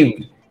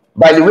aggrieved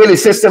by the way the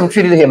system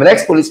treated him. An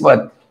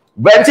ex-policeman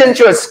went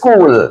into a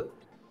school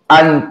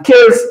and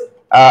kills,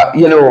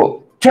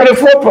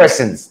 24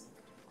 persons.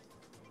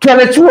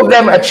 22 of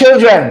them are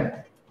children.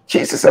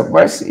 Jesus of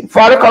mercy.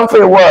 Father, come for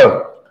your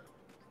world.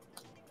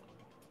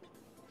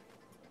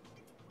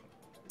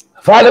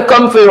 Father,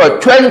 come for your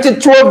world.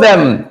 22 of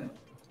them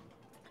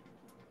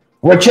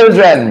were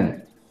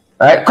children.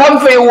 All right? Come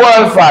for your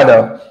world,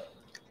 Father.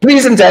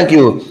 Please and thank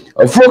you.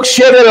 Folks,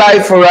 share the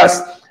live for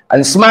us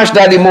and smash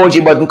that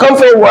emoji button. Come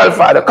for your world,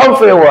 Father. Come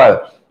for your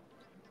world.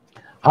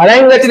 And I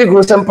ain't get to the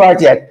gruesome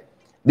part yet.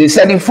 They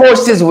said he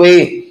forced his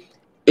way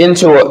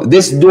into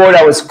this door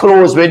that was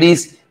closed where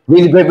these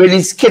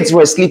kids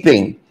were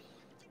sleeping.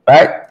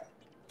 Right?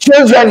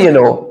 Children, you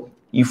know,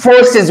 he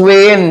forced his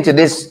way into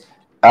this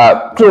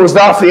closed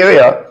off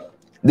area.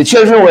 The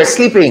children were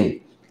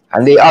sleeping.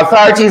 And the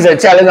authorities are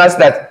telling us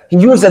that he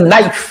used a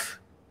knife.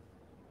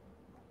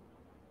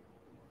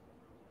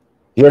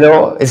 You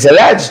know, it's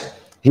alleged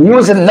he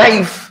used a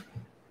knife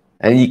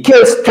and he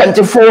kills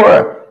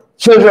 24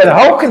 children.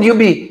 How can you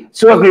be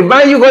so aggressive?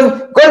 Why are you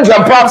going to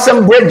jump off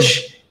some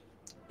bridge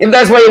if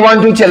that's what you want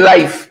to do with your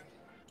life?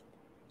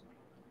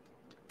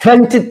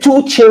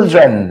 22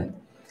 children.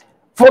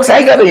 Folks,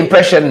 I got the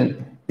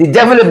impression the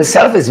devil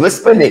himself is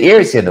whispering in the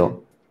ears, you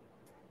know.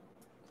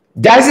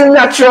 That's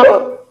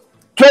natural.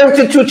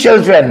 22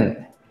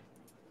 children.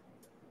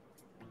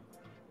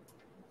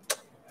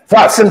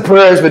 Thoughts and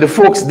prayers with the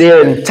folks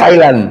there in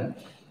Thailand.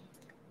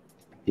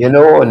 You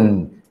know,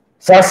 and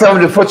saw some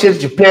of the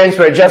footage. The parents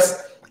were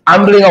just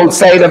ambling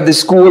outside of the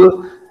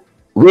school,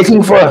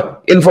 waiting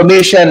for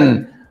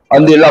information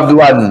on their loved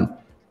one.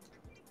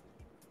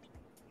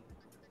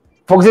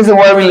 Folks, this is the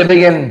world we're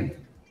living in.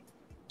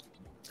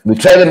 We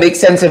try to make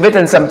sense of it,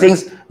 and some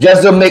things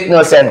just don't make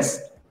no sense.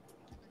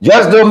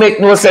 Just don't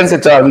make no sense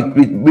at all.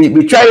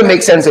 We try to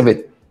make sense of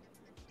it.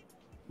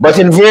 But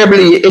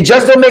invariably, it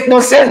just don't make no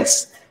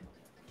sense.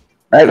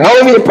 Right?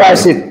 However you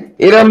parse it,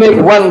 it don't make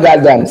one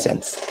goddamn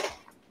sense.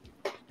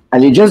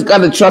 And you just got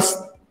to trust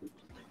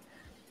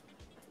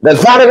that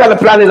Father got a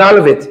plan in all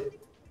of it.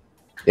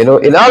 You know,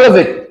 in all of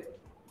it.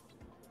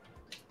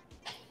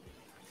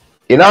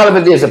 In all of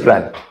it, there's a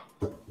plan.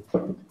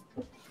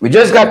 We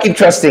just got to keep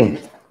trusting.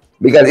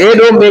 Because it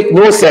don't make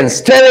no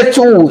sense.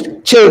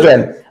 22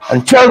 children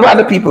and 12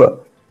 other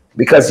people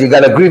because you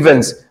got a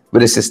grievance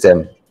with the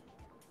system.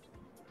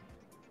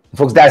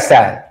 Folks, that's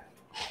sad.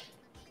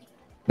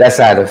 That's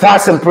sad.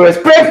 Fast and prayers.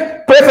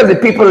 Pray for the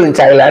people in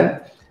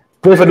Thailand.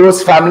 Pray for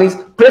those families.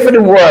 Pray for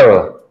the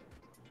world.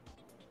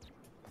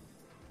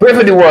 Pray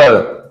for the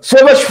world.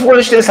 So much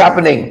foolishness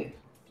happening.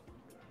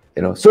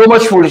 You know, so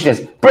much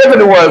foolishness. Pray for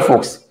the world,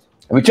 folks.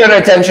 And we turn our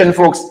attention,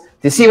 folks,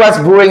 to see what's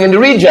brewing in the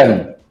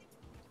region.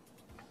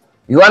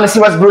 You want to see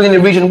what's brewing in the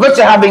region? Good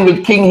to have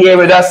Ingrid King here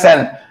with us,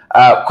 and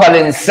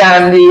Colin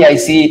Sandy. I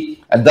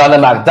see Donna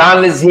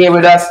McDonald is here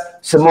with us.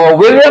 Samoa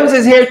Williams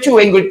is here too.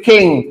 Ingrid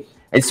King.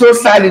 It's so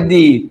excited.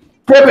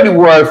 Pray for the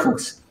world,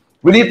 folks.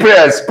 We need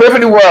prayers. Pray for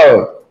the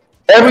world.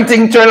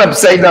 Everything turned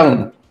upside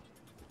down.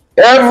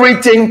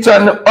 Everything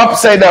turned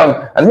upside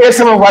down. And here's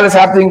some of what is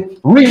happening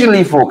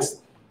regionally,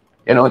 folks.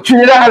 You know,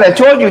 Trinidad, I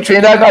told you,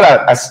 Trinidad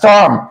got a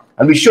storm.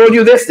 And we showed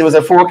you this. There was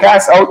a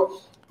forecast out.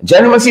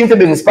 Gentlemen seem to have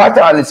been spot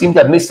on. It seemed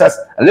to have missed us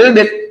a little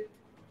bit.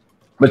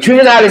 But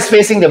Trinidad is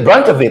facing the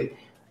brunt of it.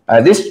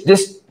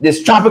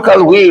 This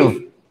tropical wave,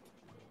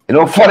 you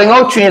know, flooding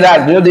out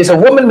Trinidad. You know, there's a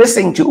woman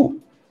missing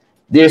too.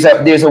 There's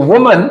a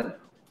woman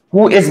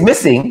who is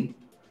missing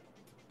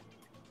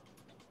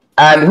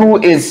and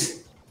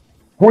who's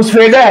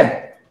very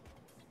dead.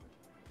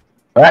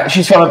 Right?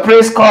 She's from a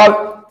place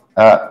called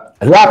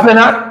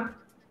Lapinat.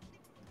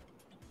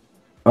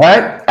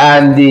 Right?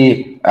 And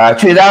the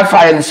Trinidad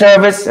Fire and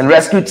Service and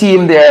Rescue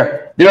Team,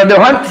 they're on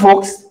the hunt,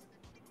 folks,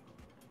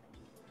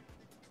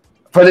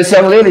 for this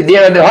young lady.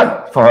 They're on the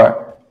hunt for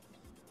her.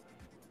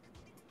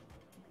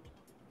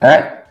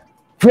 Right?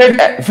 Feared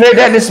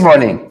dead this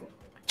morning.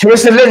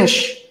 Teresa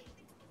Lynch,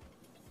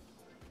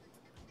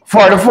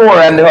 44,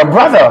 and her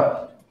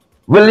brother,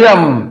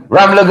 William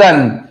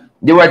Ramlagan,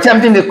 they were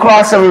attempting to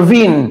cross a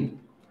ravine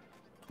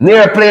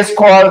near a place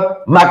called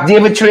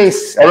McDavid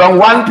Trace around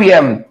 1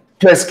 p.m.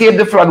 to escape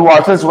the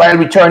floodwaters while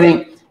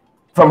returning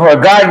from her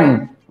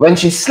garden when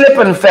she slipped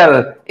and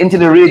fell into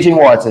the raging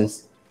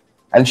waters.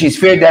 And she's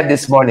feared dead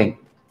this morning.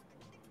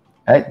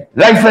 Right?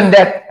 Life and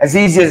death, as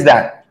easy as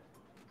that.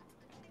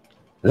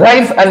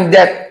 Life and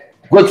death,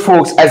 good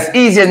folks, as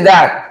easy as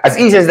that.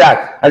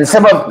 And that's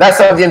some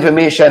of the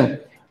information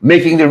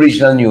making the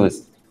regional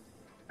news.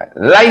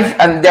 Life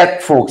and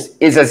death, folks,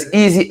 is as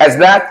easy as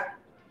that.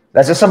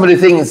 That's just some of the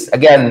things,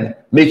 again,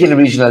 making the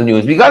regional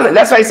news.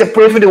 That's why I say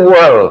pray for the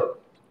world.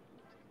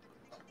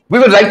 We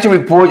would like to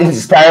report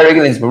inspiring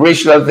and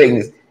inspirational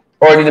things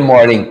early in the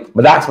morning,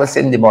 but that's what's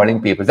in the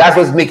morning papers. That's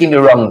what's making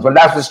the rounds. But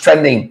that's what's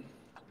trending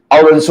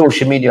out on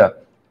social media,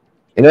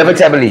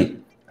 inevitably.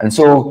 And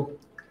so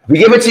we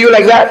give it to you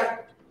like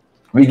that.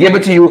 We give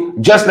it to you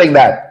just like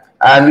that.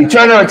 And we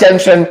turn our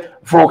attention,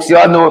 folks, you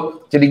all know,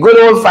 to the good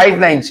old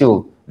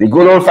 592. The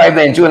good old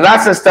 592. And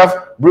lots of stuff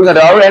bring at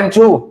our end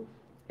too.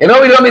 You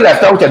know, we don't be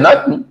left out of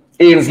nothing.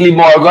 Ainsley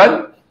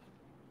Morgan.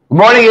 Good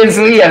morning,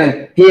 Ainsley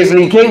and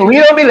Hazley King. We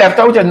don't be left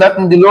out of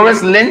nothing.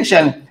 Dolores Lynch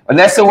and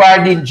Vanessa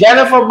Wardy,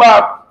 Jennifer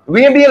Bob.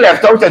 We ain't be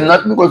left out of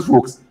nothing, good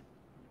folks.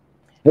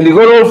 In the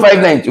good old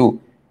 592.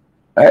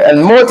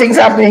 And more things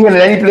happening here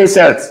than any place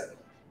else.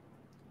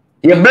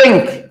 You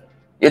blink,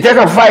 you take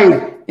a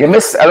fight, you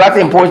miss a lot of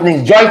important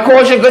things. Joy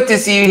Kosher, good to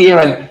see you here.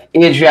 And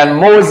Adrian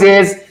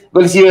Moses,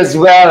 good to see you as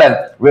well.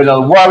 And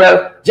Ronald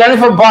Worrell,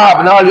 Jennifer Bob,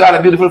 and all you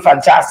other beautiful,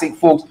 fantastic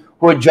folks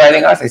who are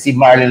joining us. I see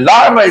Marlon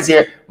Larimer is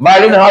here.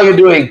 Marlon, how are you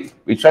doing?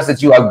 We trust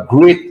that you are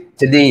great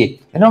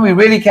today. You know, we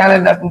really can't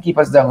let nothing keep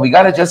us down. We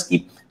got to just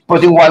keep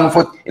putting one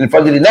foot in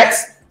front of the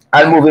next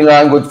and moving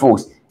on, good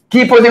folks.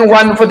 Keep putting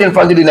one foot in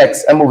front of the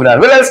next and moving on.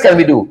 What else can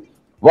we do?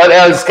 What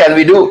else can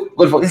we do?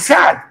 Good folks. It's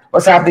sad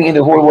what's happening in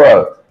the whole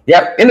world.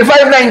 Yep. In the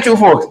 592,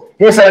 folks,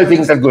 here's some of the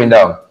things that's going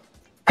down.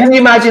 Can you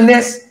imagine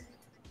this?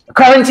 A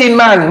quarantine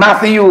man,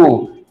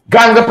 Matthew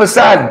Ganga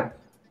Prasad,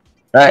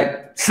 right?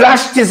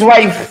 Slashed his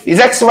wife, his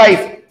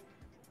ex-wife,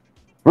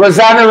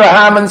 Rosanna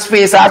Rahaman's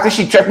face after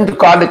she threatened to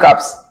call the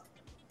cops.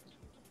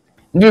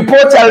 The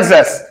report tells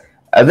us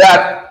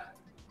that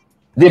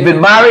they've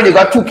been married, they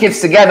got 2 kids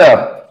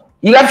together.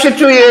 He left you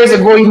 2 years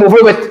ago, he moved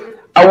with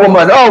a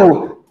woman.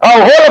 Oh,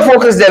 hold the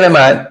focus then,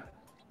 man.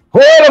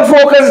 Hold the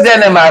focus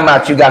then, man,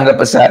 Matthew Ganga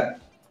Prasad.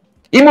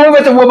 He moved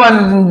with a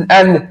woman,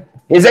 and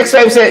his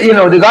ex-wife said, you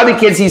know, they got the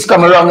kids, he's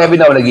come around every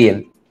now and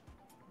again.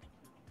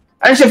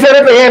 And she fed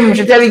up with him.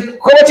 She tell him,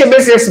 go about your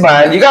business,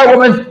 man. You got a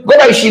woman, go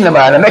buy Sheena,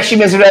 man, and make she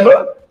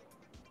miserable.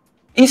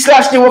 He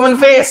slashed the woman's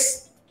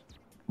face.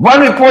 One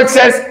report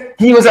says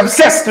he was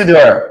obsessed with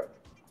her.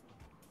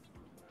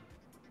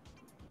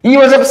 He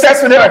was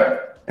obsessed with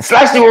her.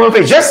 Slashed the woman's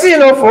face. Just so you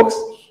know, folks.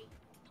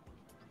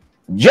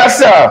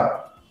 Just,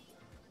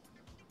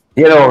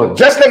 you know,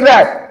 just like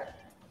that.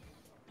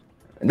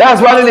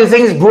 That's one of the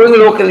things brewing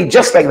locally,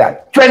 just like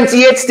that.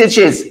 28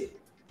 stitches.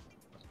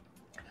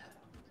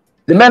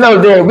 The men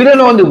out there, we don't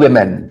own the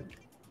women.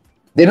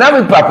 They're not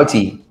with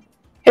property.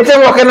 If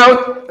they're walking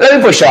out, let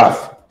me push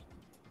off.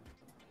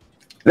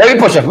 Let me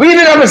push off. We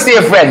didn't have to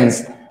stay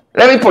friends.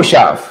 Let me push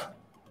off.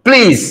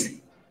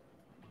 Please.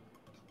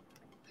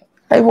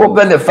 I hope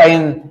when they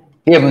find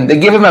him, they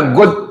give him a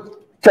good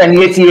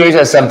 28 years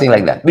or something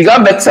like that. We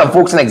gotta make some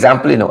folks an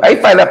example, you know. I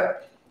fed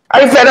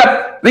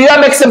up. We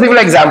gotta make some people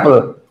an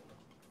example.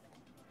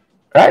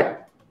 Right?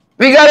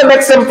 We gotta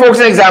make some folks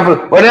an example.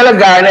 Vanilla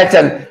Garnett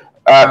and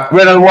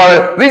Ronald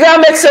Wall. We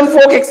gotta make some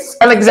folks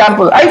an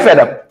example. I fed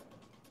up.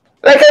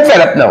 Like I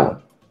fed up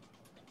now.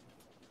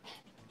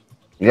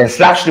 You can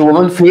slash the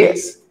woman's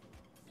face.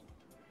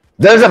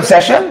 There's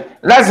obsession.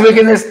 That's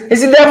wickedness.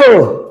 It's the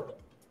devil.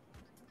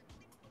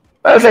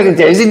 What else I can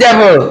tell you? It's the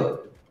devil.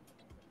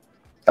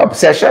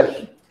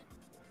 Obsession.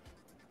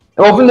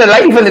 Open the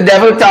life and the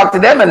devil talk to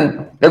them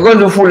and they're going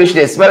to do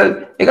foolishness.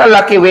 Well, you got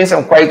lucky with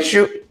some quiet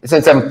shoe.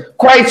 Some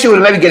quiet shoe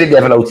and maybe get the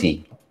devil out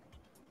here.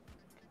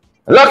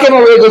 Lock him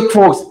away, good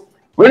folks.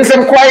 Win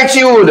some quiet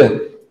shoe.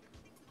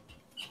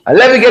 And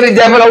let me get the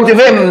devil out of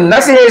him.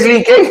 That's the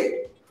Hazley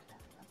cake.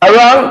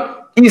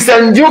 Around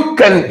Eastern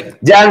Duke and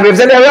John Graves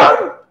and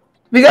around.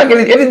 We got to get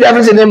it. If the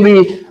devil's in him,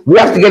 we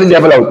have to get the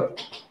devil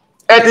out.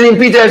 Ethel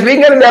Peters, we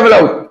can get the devil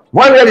out.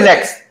 One way the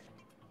next.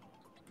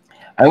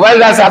 And while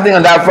that's happening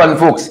on that front,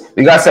 folks,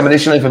 we got some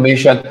additional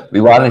information we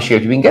want to share.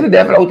 We can get the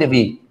devil out of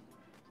you.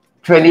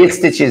 28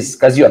 stitches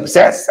because you're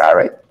obsessed. All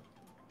right.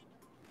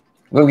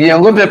 You're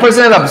going to be the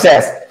person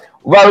obsessed.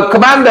 Well,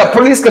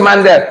 police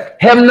commander,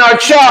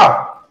 Hemnard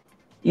Shaw,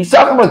 he's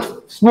talking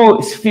about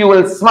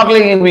fuel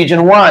smuggling in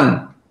Region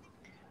 1.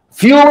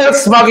 Fuel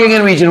smuggling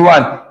in Region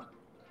 1.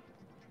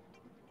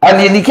 And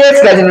he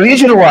indicates that in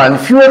Region 1,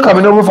 fuel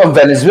coming over from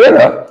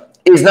Venezuela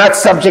is not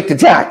subject to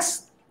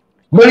tax.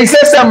 But he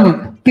says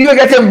some people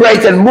getting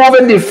bright and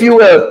moving the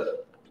fuel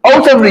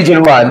out of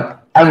Region 1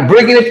 and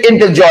bringing it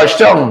into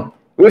Georgetown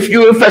with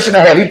fuel fetching a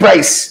heavy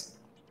price.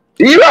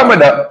 Do you remember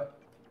that?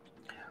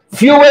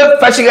 Fuel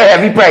fetching a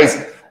heavy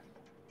price.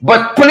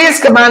 But Police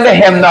Commander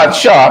Hemnard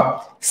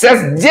Shaw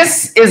says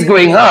this is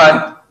going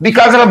on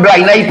because of a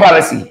blind eye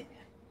policy.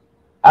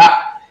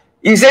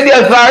 He said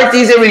the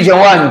authorities in Region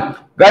 1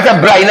 got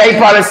a blind eye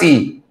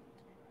policy.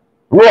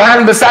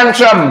 Rohan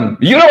Basantram,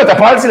 you know what a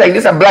policy like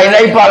this, a blind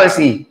eye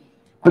policy.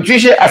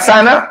 Patricia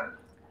Asana,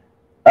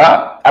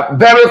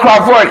 Beryl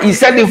Crawford, he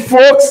said the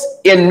folks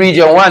in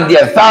Region 1, the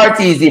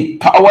authorities, the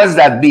powers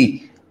that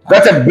be,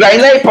 got a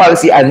blind eye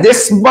policy, and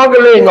this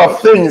smuggling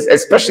of things,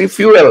 especially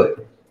fuel,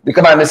 the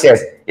commander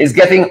says, is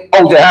getting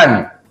out of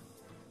hand.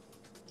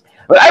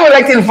 Well, I would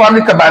like to inform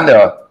the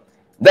commander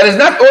that it's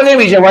not only in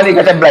Region 1 they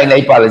got a blind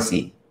eye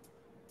policy.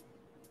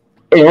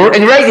 And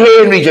right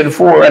here in Region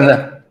 4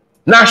 and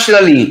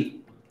nationally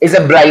is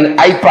a blind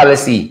eye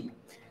policy.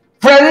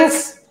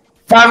 Friends,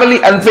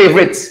 family, and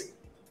favorites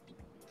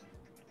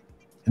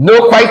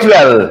know quite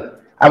well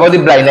about the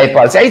blind eye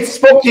policy. I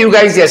spoke to you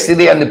guys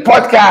yesterday on the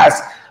podcast.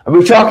 We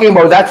were talking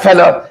about that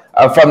fellow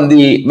from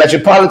the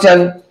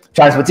Metropolitan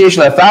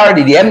Transportation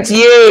Authority, the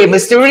MTA,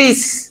 Mr.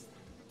 Reese,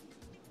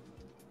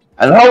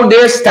 and how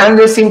their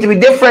standards seem to be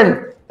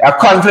different. A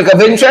conflict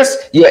of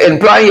interest, you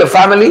employ your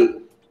family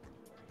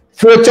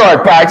through a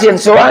third party and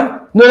so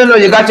on. No,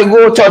 you got to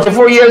go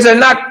 34 years or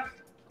not.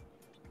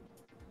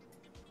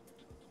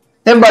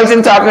 Them boys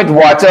in talking with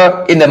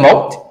water in the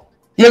mouth.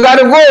 You got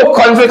to go,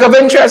 conflict of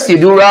interest. You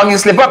do wrong, you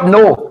slip up.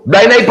 No,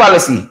 blind eye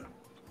policy.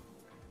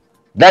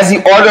 That's the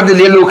order of the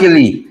day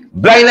locally.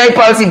 Blind eye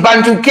policy,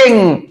 Bantu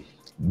King.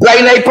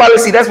 Blind eye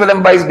policy, that's what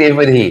them boys did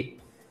with here.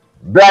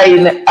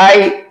 Blind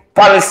eye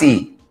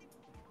policy.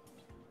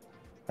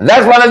 And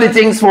that's one of the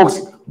things, folks,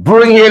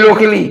 brewing here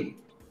locally.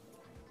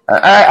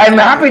 I'm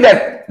happy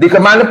that the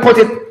commander put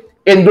it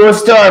in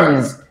those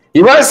terms.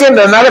 You want to see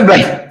another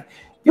blind?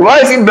 You want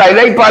to see blind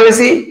eye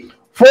policy?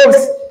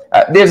 Folks,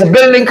 there's a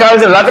building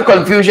causing a lot of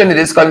confusion in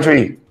this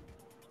country.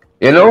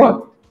 You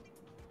know?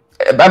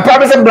 And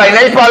probably some blind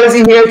eye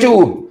policy here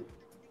too.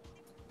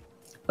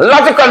 A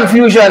lot of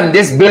confusion,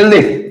 this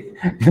building.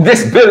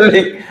 This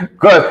building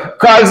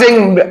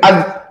causing...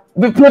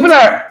 people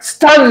are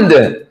stunned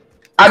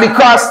at the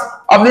cost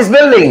of this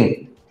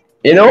building.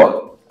 You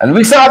know? And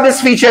we saw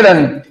this featured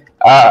on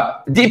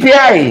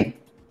DPI.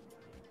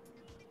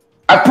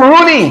 At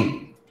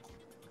Peruni.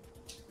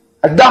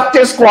 A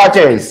doctor's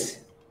quarters.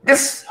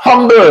 This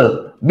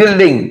humble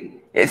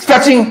building. It's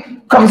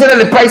comes in at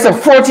the price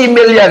of 40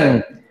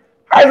 million.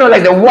 I don't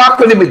like the walk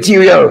with the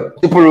material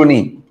to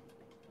Peruni.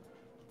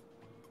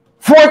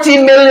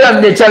 $40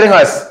 million, they're telling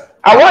us.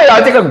 I want y'all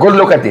to take a good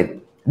look at it.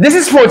 This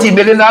is $40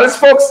 million,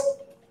 folks.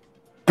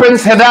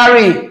 Prince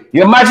Hadari,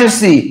 Your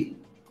Majesty.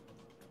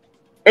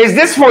 Is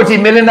this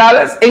 $40 million?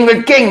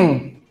 Ingrid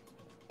King,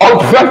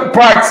 upfront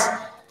parts.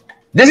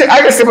 This is,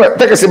 I just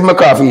take a sip of my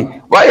coffee.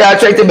 Why y'all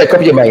trying to make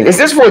up your mind? Is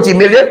this $40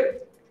 million?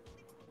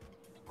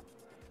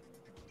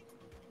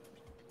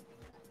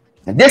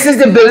 This is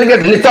the building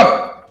that lit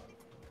up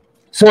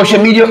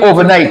social media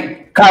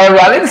overnight. Carol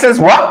Rollins says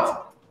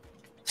what?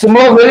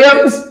 Simone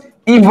Williams,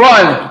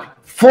 Yvonne,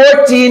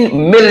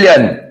 14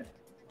 million.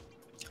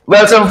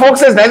 Well, some folks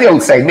says not the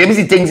outside. Maybe it's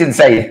the things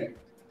inside.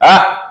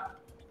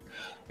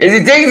 It's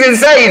the things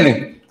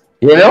inside.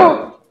 You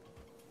know?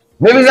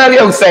 Maybe it's not the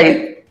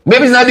outside.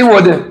 Maybe it's not the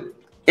wood.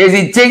 It's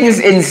the things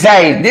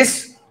inside.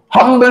 This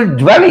humble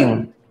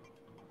dwelling.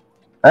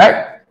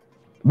 Right?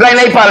 Blind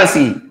eye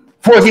policy,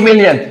 40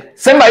 million.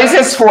 Somebody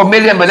says 4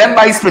 million, but then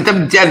by split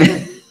up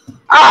 10.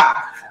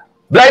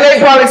 Blind eye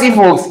policy,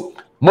 folks.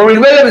 Maureen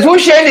Williams, who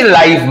shared the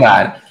live,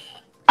 man?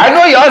 I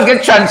know y'all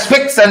get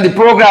transfixed on the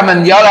program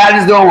and y'all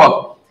hands don't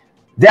work.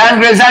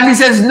 Dan Grazandi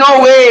says,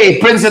 no way.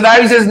 Prince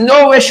Adari says,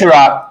 no way,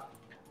 Shira.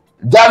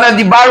 Donna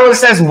DiBarro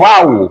says,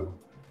 wow.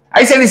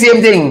 I said the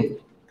same thing.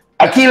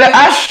 Akila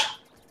Ash,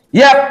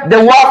 yep,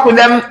 they walk with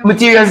them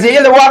materials. They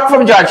walk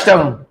from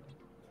Georgetown.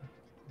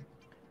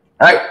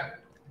 Right?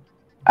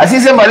 I see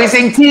somebody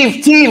saying,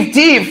 thief, thief,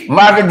 thief.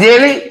 Margaret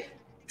Daly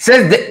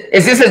says,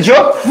 is this a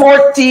joke?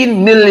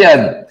 14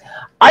 million.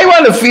 I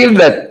want to feel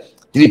that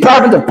the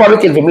Department of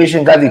Public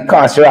Information got the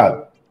cost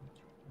wrong.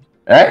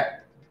 Right?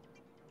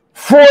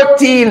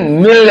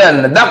 14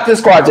 million, the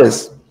doctor's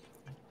quarters.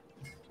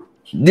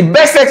 The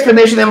best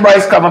explanation them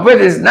boys come up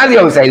with is not the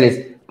outside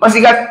list. Must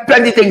he got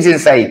plenty of things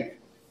inside.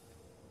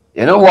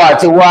 You know,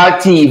 water,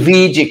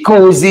 TV,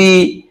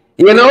 jacuzzi,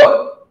 you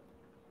know,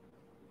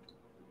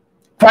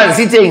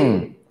 fancy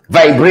thing,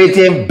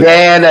 vibrating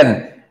bed,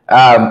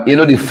 and you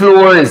know, the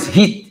floor is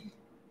heat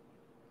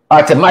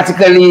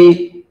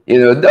automatically, you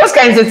know, those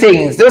kinds of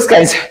things, those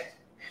kinds.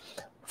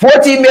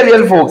 14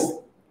 million folks.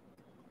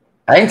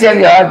 I ain't tell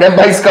you, them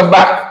boys come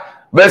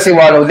back. Well, say,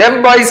 well,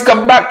 them boys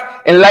come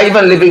back in live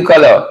and living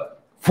color.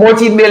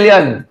 40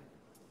 million.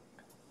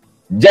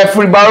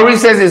 Jeffrey Bowery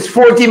says it's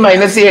 40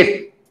 minus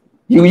 8.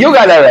 You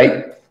got that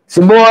right.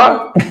 Some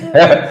more.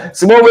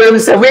 Some more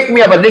Williams said, wake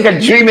me up, I think I'm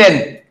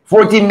dreaming.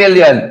 40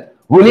 million.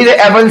 Julita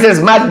Evans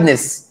says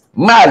madness.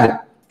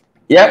 Mad.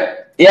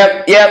 Yep,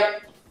 yep,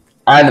 yep.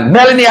 And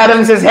Melanie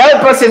Adams says,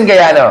 help us in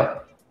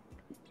Guyana.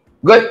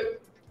 Good.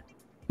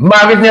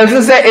 Margaret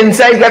Nelson said,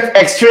 inside that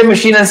X-ray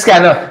machine and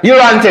scanner.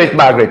 You're onto it,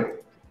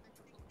 Margaret.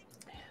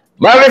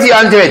 Margaret, you're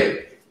onto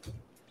it.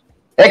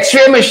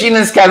 X-ray machine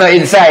and scanner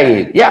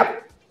inside. Yeah.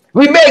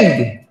 We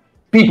begged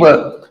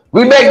people.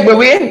 We begged, but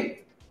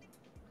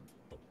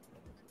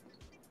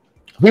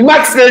we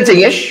might still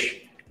English.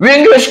 We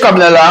English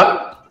coming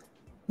along.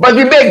 But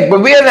we begged,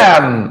 but we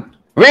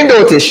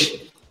notice.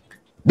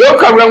 Don't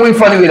come around with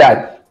funny with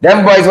that.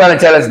 Them boys want to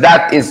tell us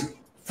that is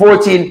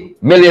 $14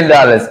 million.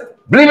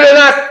 Believe it or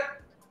not.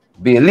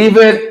 Believe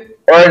it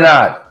or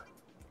not.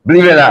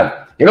 Believe it or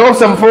not. You know,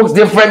 some folks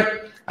different,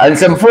 and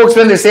some folks,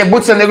 when they say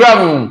boots on the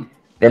ground,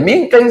 they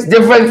mean things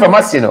different from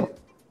us, you know.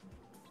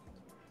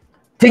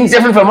 Things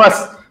different from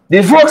us.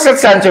 The folks at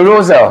Santa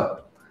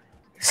Rosa,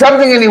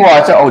 something in the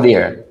water out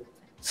there,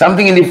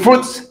 something in the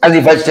fruits and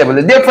the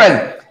vegetables, they're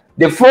different.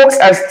 The folks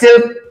are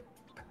still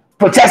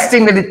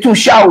protesting that the two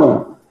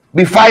shall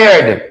be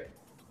fired.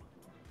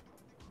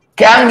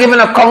 Can't give an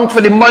account for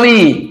the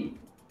money.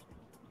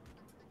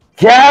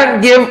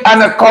 Can't give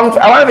an account.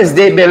 I wonder if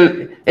they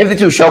build, if the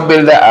two shall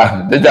build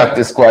the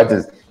doctor's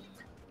quarters.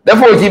 The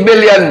 40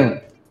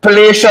 billion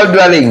palatial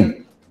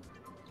dwelling.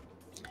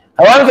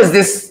 I wonder if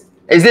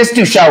is this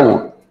two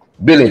shall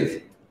build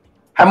it?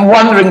 I'm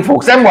wondering,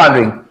 folks. I'm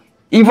wondering.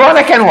 Yvonne,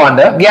 I can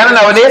wonder. Guyana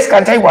nowadays,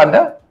 can't I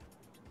wonder?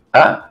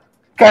 Anna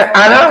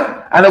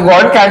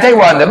Gordon, can't I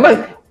wonder?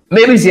 But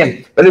maybe it's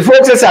him. But the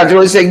folks at Santa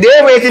Rosa saying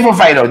they're waiting for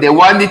final. They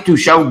want the two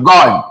shall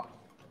gone.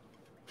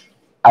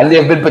 And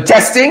they've been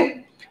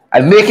protesting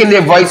and making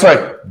their voice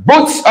heard.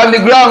 Boots on the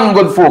ground,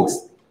 good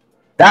folks.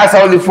 That's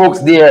how the folks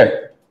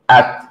there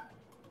at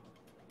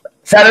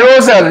Santa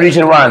Rosa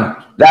Region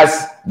 1.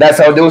 That's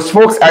how those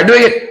folks are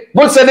doing it.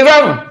 Boots on the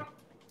ground.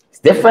 It's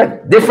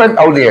different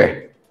out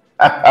there.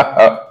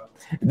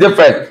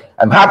 Different.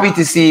 I'm happy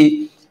to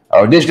see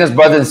our indigenous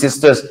brothers and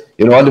sisters,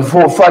 you know, on the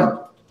forefront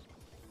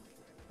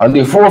of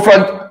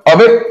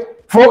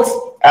it. Folks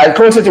are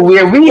closer to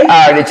where we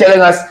are. They're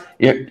telling us,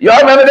 you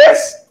all remember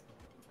this?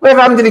 What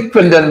happened to the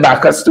Quindon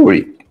Backer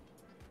story?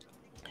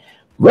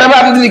 What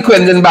happened to the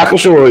Quindon Backer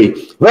story?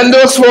 When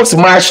those folks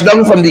marched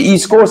down from the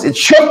East Coast, it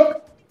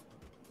shook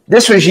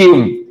this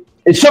regime.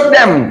 It shook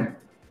them.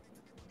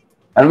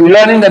 And we're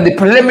learning that the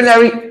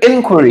preliminary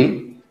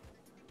inquiry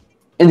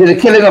into the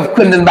killing of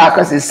Quindon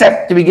Bacchus is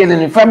set to begin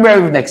in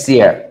February of next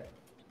year.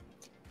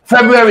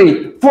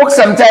 February. Folks,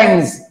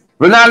 sometimes,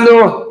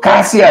 Ronaldo,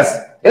 Cassius,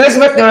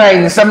 Elizabeth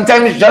Narayan,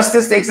 sometimes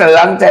justice takes a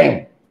long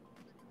time.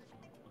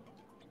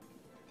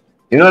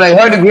 You know, and I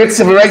heard the great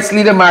civil rights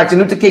leader Martin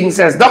Luther King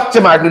says, Dr.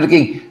 Martin Luther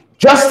King,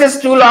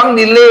 justice too long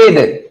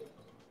delayed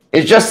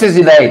is justice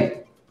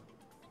denied.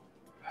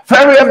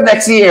 February of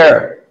next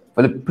year,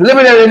 for the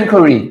preliminary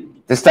inquiry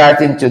to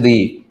start into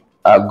the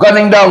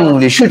gunning down,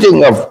 the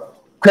shooting of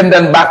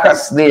Quindon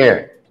Bacchus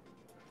there.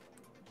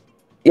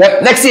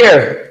 Yep, next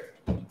year,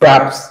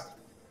 perhaps.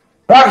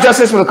 Perhaps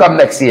justice will come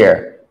next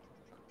year.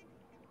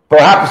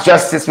 Perhaps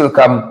justice will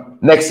come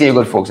next year,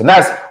 good folks. And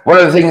that's one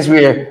of the things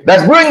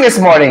that's brewing this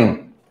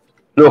morning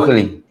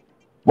locally.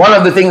 One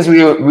of the things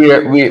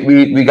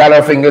we got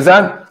our fingers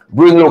on,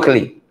 brewing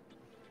locally.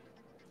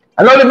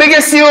 And now the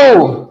biggest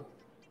you,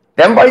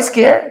 them boys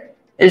care.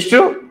 It's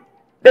true.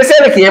 They say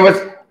they care,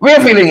 but we're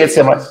feeling it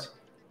so much.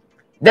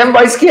 Them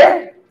boys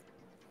care.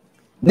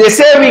 They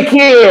say we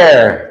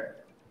care.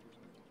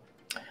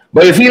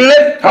 But you feel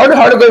it? How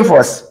are they going for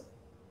us?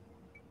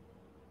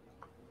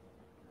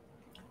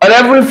 On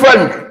every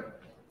front,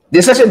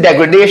 there's such a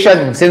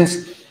degradation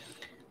since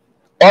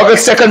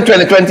August 2nd,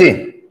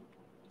 2020.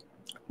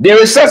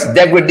 There is such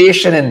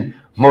degradation in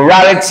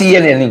morality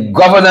and in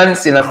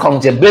governance, in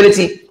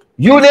accountability.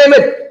 You name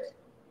it.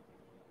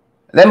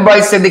 Them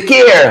boys said they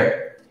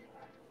care.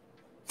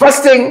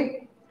 First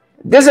thing,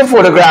 there's a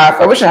photograph.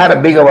 I wish I had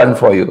a bigger one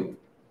for you.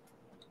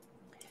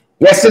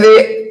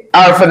 Yesterday,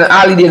 Alfred and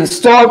Ali, the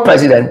installed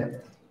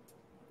president,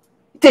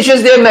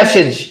 teaches their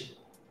message.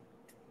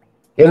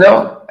 You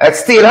know, at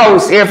State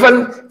House,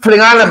 Irfan fling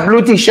on a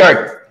blue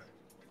t-shirt.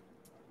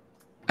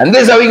 And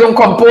this is how he going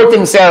to comport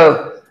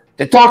himself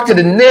to talk to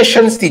the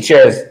nation's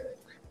teachers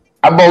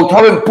about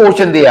how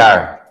important they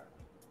are.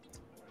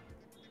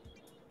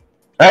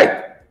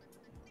 Right?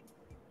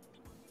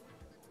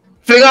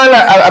 Fling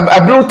on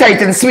a blue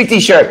Titan sweet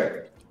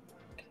t-shirt.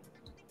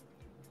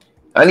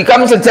 And he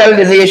comes to tell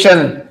the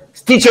nation,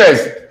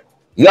 teachers,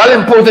 y'all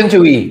important to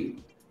we.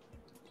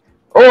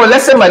 Oh,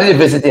 let somebody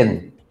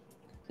visiting.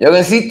 You're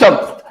going to see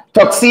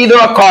tuxedo,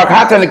 cork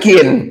hat, and a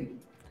cane.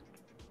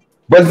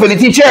 But for the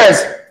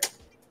teachers,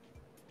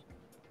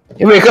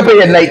 you wake up in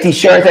your night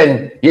t-shirt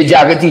and your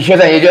jacket t-shirt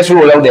and you just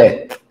roll out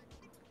there.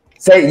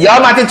 Say, y'all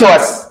matter to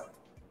us.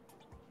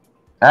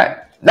 Right?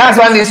 That's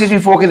one of the issues we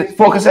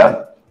focus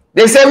on.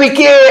 They say we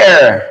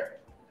care.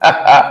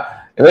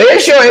 We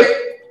didn't show it.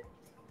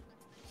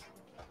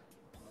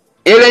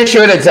 It didn't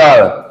show it at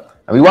all.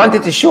 And we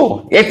wanted to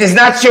show. It is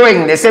not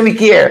showing. They say we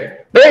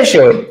care. They didn't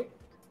show it.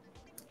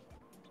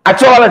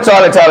 At all.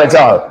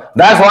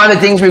 That's one of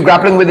the things we're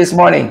grappling with this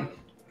morning.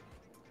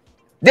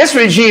 This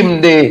regime,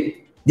 the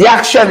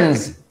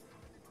actions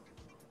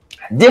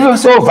differ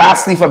so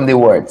vastly from the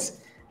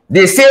words.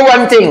 They say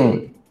one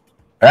thing,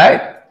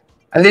 right?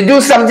 And they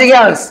do something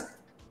else.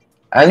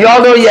 And you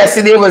all know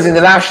yesterday was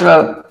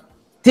International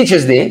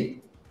Teachers' Day.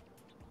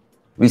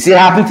 We say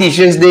Happy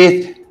Teachers'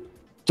 Day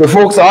to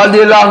folks all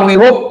day long. We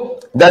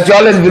hope that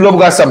your envelope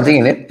got something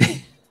in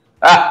it.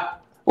 Oh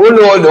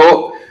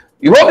no.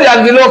 We hope the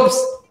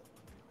envelopes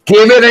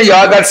came in and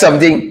y'all got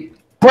something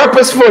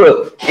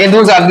purposeful in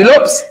those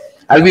envelopes.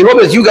 And we hope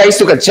that you guys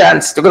took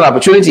an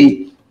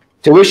opportunity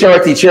to wish our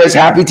teachers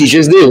Happy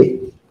Teachers' Day.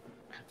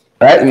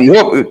 Right? We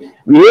hope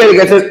we really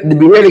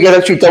get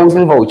a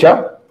 3,000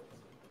 voucher.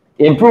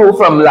 Improved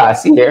from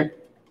last year.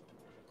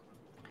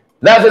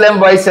 That's what them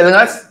boys telling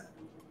us.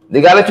 They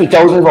got a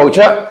 2,000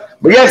 voucher.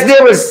 But yesterday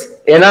was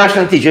a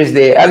National Teachers'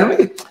 Day.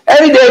 And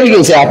every day we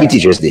can say Happy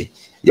Teachers' Day.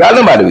 Y'all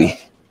know about the way.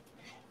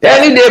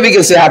 Any day we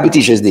can say Happy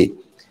Teachers' Day.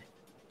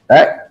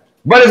 Right?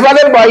 But it's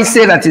what them boys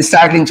say that is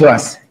startling to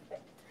us.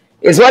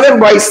 It's what them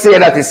boys say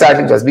that is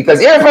startling to us. Because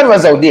Irfan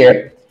was out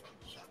there.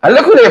 And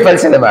look what Irfan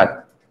said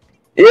about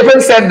it.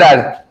 Irfan said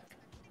that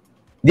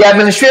the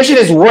administration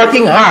is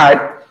working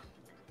hard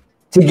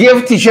to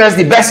give teachers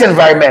the best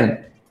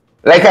environment,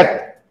 like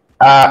at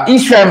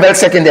East Rambell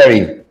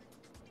Secondary.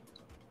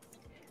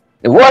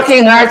 They're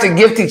working hard to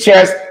give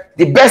teachers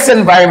the best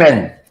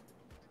environment,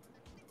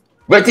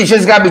 where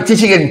teachers got to be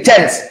teaching in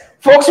tents.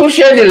 Folks who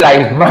share the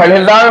live,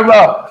 Marlon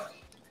Larva,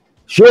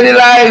 share the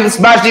live,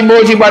 smash the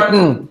emoji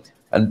button,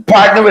 and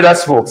partner with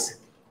us, folks.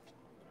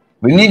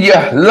 We need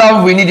your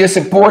love, we need your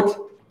support,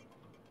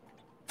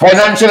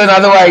 financial and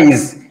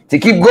otherwise, to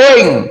keep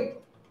going.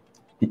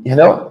 You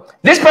know?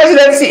 This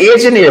presidency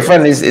agent here,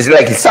 friend, is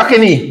like sucking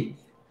me.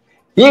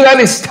 He got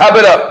to stab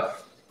it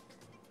up.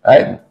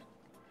 Right?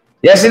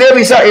 Yesterday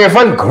we saw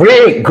Irfan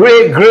great.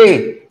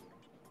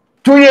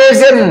 2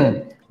 years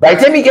in. By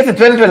the time he gets to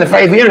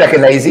 2025, we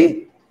recognize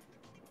it.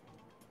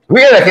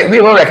 We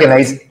won't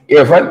recognize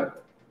Irfan.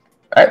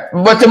 Right?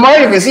 But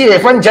tomorrow you can see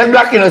Irfan jet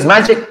black, his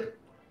magic.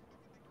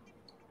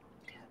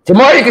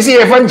 Tomorrow you can see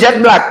Irfan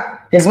jet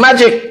black, his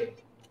magic.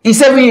 He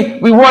said we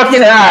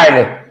working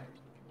hard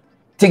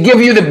to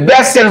give you the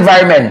best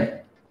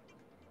environment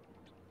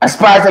as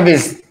part of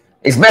his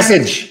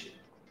message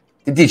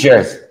to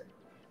teachers.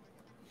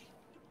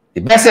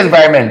 The best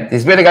environment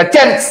is where they got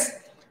tents.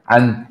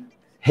 And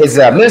his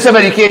Minister of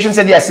Education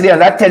said yesterday on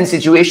that tent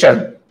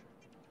situation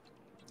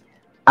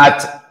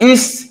at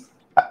East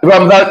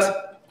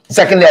Rambelt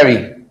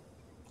Secondary.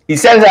 He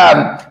said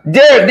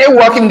they're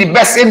working the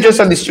best interest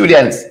of the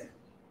students.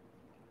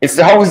 It's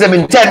to house them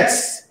in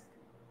tents.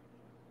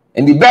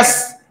 In the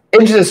best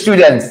interest of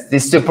students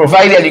is to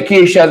provide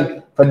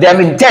education for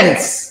them in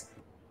tents.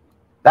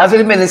 That's what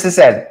the minister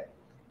said.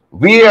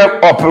 We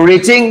are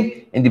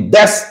operating in the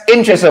best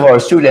interest of our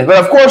students.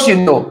 But of course, you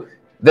know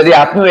that the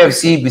APNU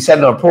FC, we said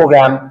in our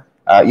program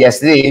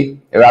yesterday,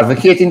 they're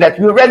advocating that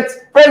we rent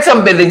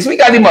some buildings. We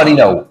got the money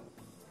now.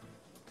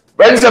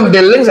 Rent some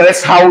buildings and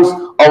let's house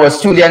our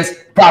students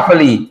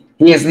properly.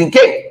 Here's the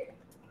king.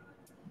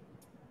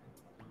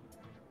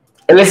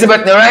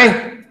 Elizabeth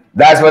Narayan,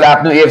 that's what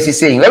APNU AFC is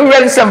saying. Let me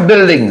rent some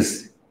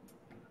buildings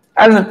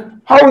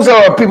and house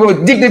our people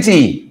with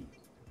dignity.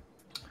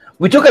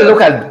 We took a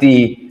look at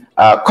the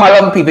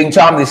column Peeping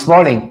Tom this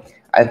morning,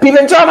 and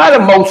Peeping Tom had a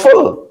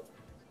mouthful.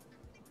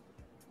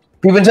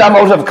 Peeping Tom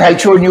out of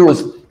Cultural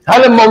News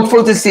had a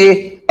mouthful to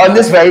say on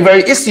this very,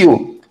 very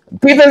issue.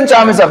 Peeping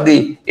Tom is of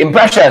the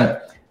impression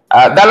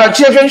that our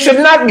children should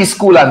not be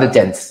school under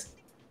tents.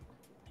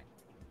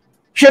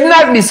 Should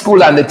not be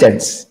school under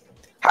tents.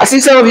 I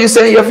see some of you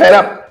saying you're fed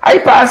up. I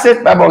passed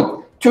it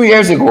about 2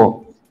 years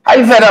ago.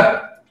 I'm fed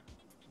up.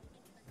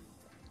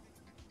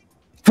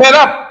 Fed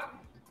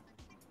up.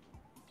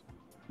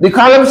 The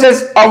column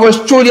says our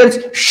students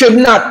should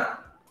not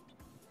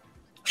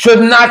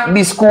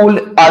be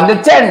schooled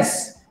under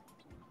tents.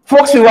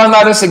 Folks, we want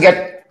others to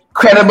get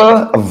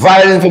credible,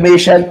 viral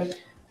information.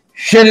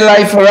 Share the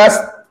life for us.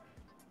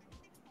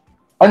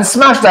 And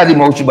smash that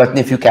emoji button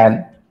if you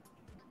can.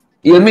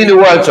 It'll mean the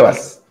world to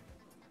us.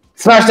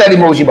 Smash that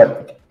emoji button.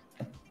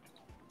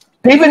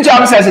 Peeping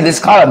Tom says in this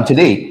column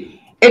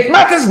today, it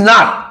matters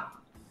not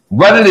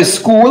whether the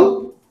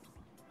school,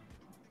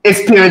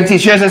 its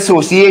parent-teachers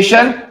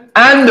association,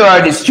 and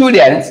or the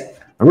students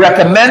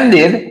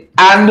recommended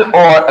and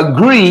or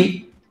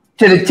agree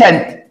to the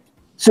tent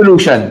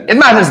solution. It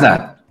matters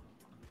not.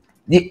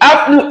 The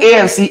APNU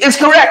AFC is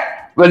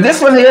correct. Well,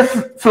 this one here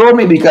throw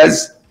me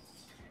because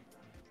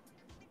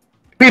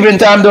Peeping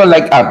Tom don't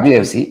like APNU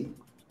AFC.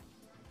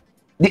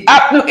 The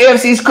APNU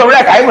AFC is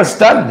correct. I was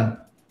stunned.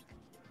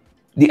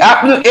 The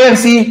APNU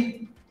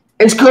AFC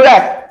is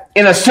correct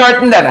in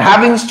asserting that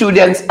having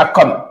students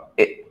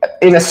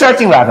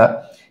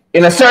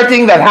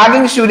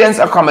having students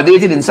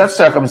accommodated in such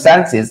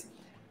circumstances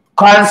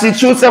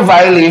constitutes a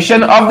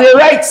violation of their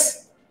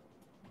rights.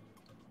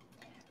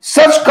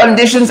 Such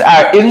conditions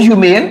are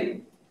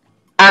inhumane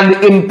and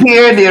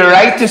impair their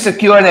right to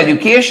secure an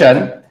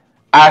education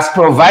as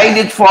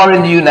provided for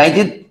in the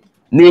United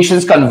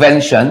Nations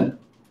Convention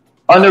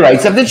on the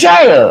Rights of the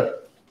Child.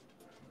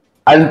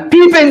 And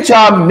Peeping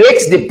Tom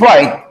makes the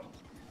point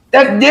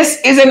that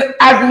this is an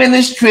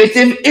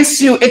administrative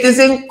issue. It is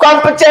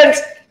incompetent.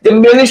 The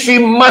ministry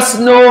must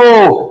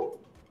know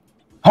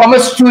how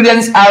much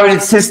students are in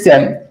its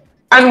system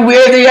and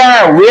where they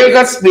are, where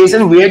got space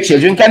and where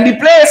children can be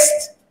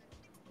placed.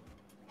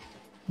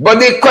 But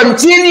they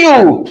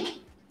continue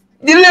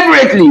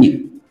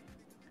deliberately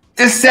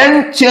to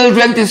send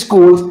children to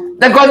schools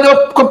that got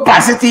no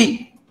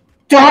capacity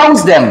to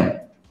house them.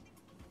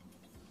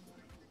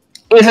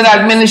 It's an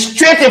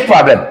administrative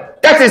problem.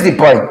 That is the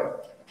point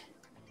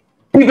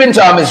Peeping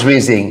Tom is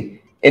raising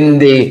in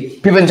the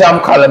Peeping Tom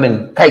column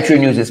in Cultural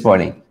News this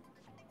morning.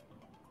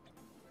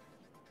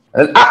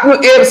 And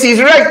APNU AFC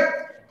is right.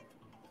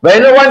 But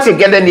you know, once you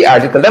get in the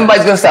article, then boys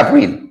going to stop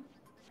reading.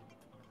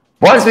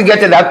 Once we get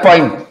to that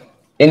point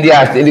in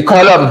the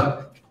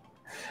column,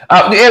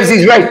 APNU AFC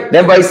is right,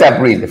 then boys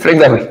stop reading. Fling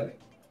that way.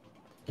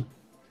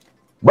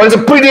 But it's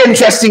a pretty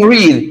interesting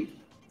read,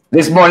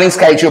 this morning's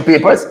cultural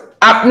papers.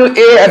 APNU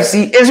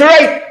AFC is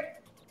right.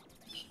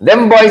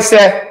 Them boys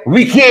say,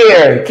 we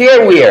care.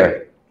 Care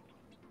where?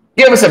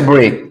 Give us a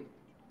break.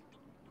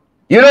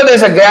 You know,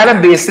 there's a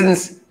Guyana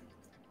Basin's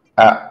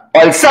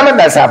oil summit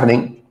that's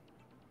happening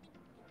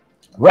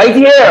right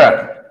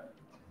here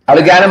at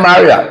the Guyana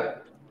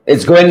Marriott.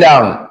 It's going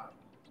down.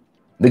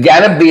 The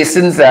Guyana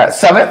Basin's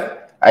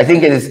summit, I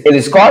think it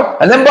is called.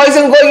 And them boys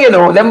ain't going, you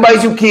know, them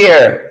boys who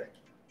care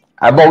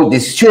about the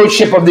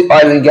stewardship of the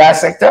oil and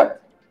gas sector.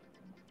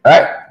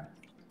 Right?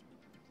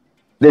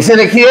 They say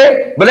they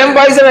care, but them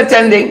boys are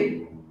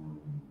attending.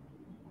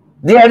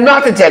 They are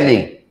not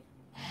attending.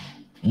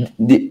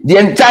 The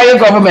entire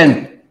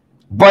government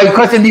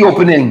boycotted the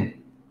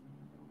opening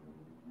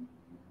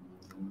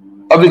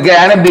of the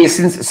Guyana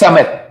Basin's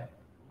summit.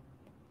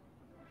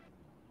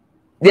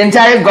 The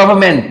entire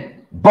government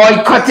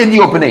boycotted the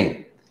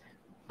opening.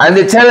 And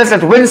they tell us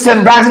that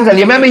Winston Braxton,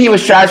 you remember he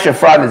was charged with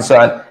fraud and so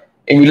on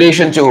in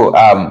relation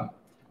to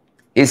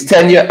his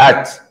tenure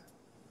at,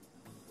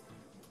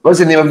 what's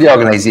the name of the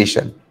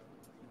organization?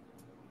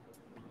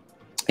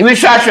 He was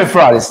charged with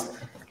fraud. It's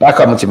not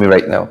coming to me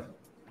right now.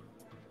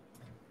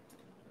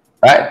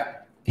 Right?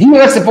 He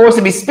was supposed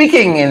to be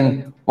speaking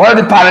in one of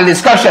the panel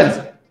discussions.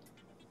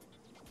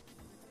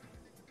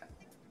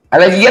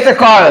 And then you get a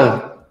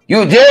call.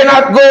 You dare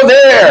not go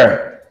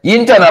there. He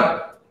didn't turn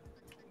up.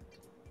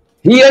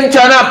 He didn't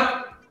turn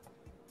up.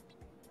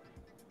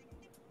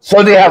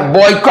 So they have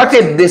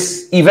boycotted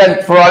this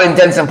event for all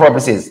intents and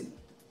purposes.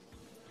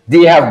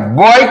 They have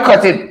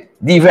boycotted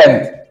the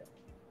event.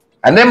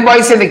 And then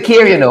boys say they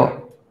care, you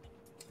know.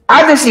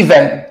 at this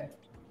event,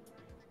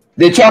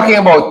 they're talking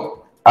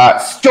about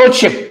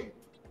stewardship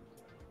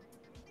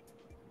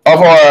of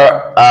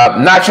our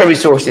natural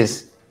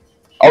resources,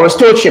 our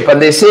stewardship,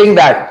 and they're saying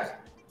that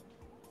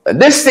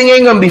this thing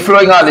ain't gonna be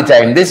flowing all the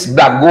time. This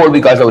black gold we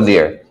got out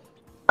there,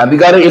 and we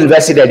got to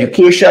invest in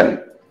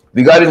education,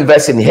 we got to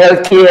invest in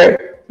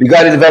healthcare, we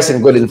got to invest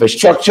in good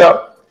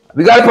infrastructure,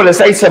 we got to put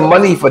aside some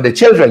money for the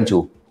children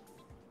too.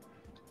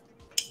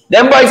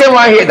 Them boys don't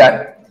want to hear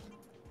that.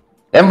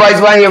 Them boys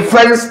want to hear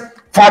friends,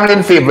 family,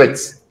 and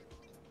favorites.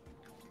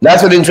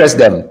 That's what interests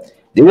them.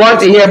 They want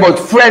to hear about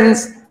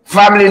friends,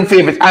 family, and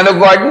favorites. Anna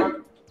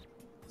Gordon,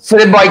 so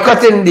they're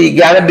boycotting the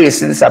Ghana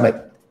Basin Summit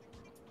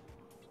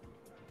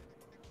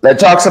that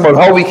talks about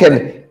how we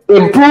can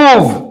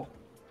improve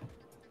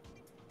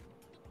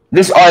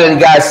this oil and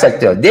gas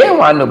sector. They don't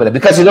want nobody,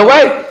 because you know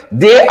why?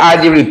 They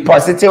are the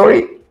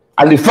repository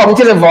and the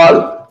fountain of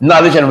all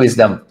knowledge and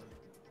wisdom.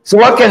 So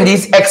what can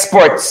these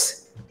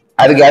experts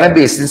at the Ghana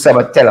Basin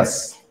Summit tell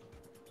us?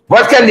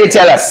 What can they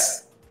tell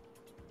us?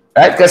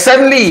 Right? Because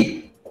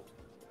suddenly,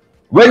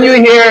 when you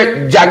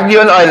hear Jack D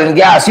on oil and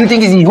gas, you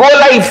think it's his whole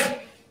life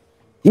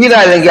he's in oil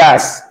and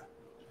gas.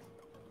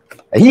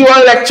 He want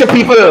to lecture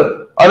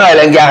people on oil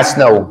and gas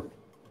now.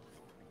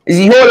 It's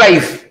his whole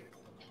life.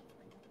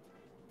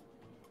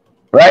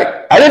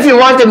 Right? And if you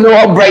want to know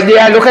how bright they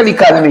are, look at the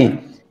economy.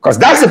 Because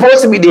that's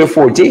supposed to be their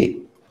forte.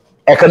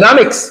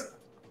 Economics.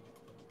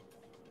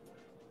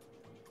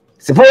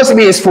 Supposed to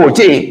be his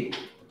forte.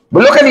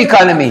 But look at the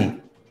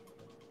economy.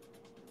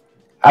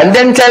 And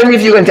then tell me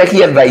if you can take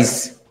the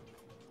advice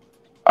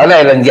on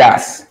oil and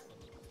gas.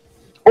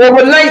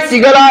 Overnight,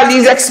 you got all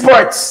these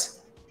experts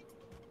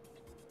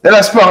that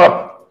are sprung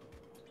up.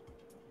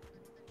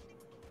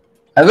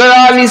 And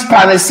got all these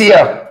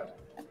panacea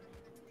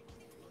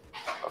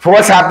for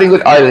what's happening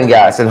with oil and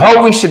gas and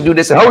how we should do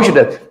this and how we should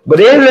do that. But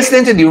they ain't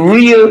listening to the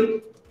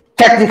real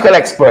technical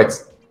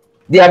experts.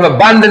 They have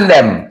abandoned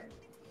them.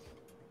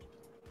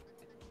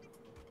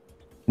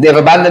 They have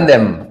abandoned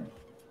them.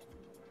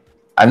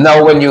 And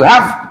now when you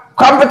have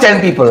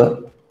competent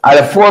people at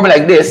a forum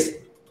like this,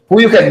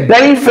 who you can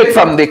benefit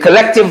from the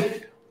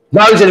collective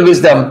knowledge and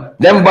wisdom,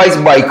 them boys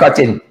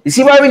boycotting. You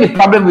see why we're in the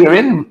problem we're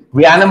in?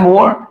 Rihanna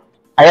Moore,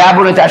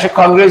 Ayabo Natasha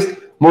Congress,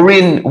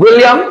 Maureen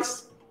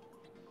Williams.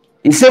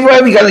 You see why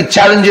we got the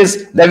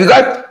challenges that we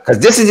got? Because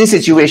this is the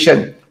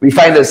situation we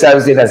find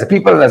ourselves in as a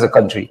people and as a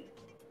country.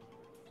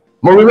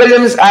 Maureen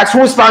Williams asked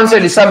who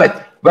sponsored the summit.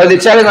 Well, they're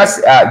telling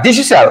us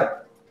Digicel.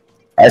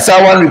 I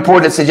saw one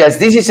report that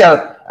suggests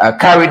Digicel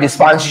carried the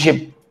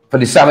sponsorship for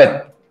the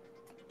summit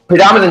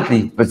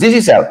predominantly, but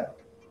Digicel.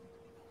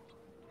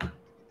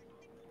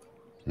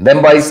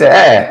 Then boys say,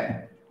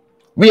 hey,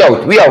 we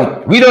out,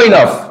 we know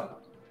enough.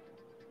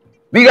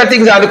 We got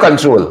things under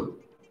control.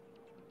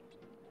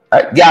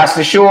 Gas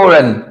to shore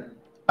and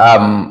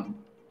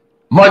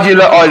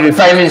modular oil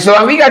refining, so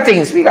on. We got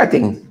things.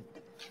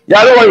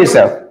 Y'all don't worry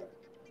yourself.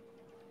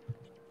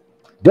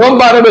 Don't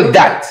bother with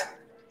that.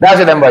 That's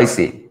what them boys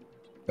say.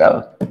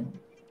 Well,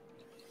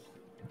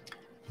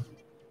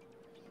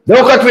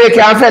 don't cut where you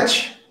can't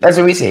fetch. That's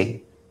what we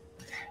say.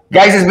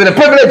 Guys, it's been a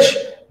privilege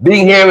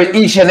being here with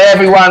each and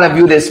every one of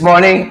you this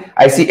morning.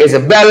 I see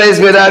Isabella is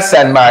with us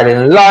and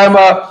Martin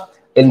Larma,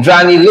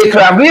 Indrani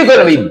Likram. We're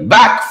going to be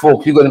back,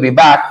 folks. We're going to be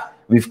back.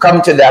 We've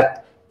come to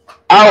that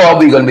hour.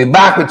 We're going to be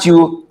back with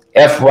you,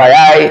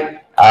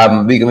 FYI.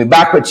 We're going to be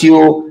back with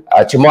you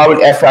tomorrow with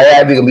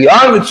FYI. We're going to be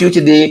on with you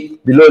today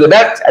below the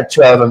belt at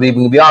 12. And we're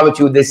going to be on with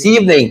you this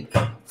evening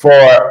for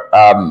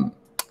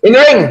In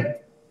Ring.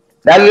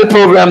 That little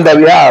program that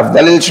we have,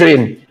 that little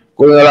train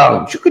going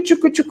along. In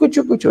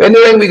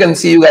the Ring, we can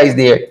see you guys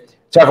there.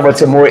 Talk about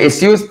some more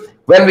issues.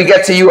 When we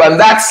get to you on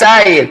that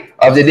side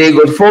of the day,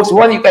 good folks,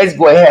 why don't you guys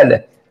go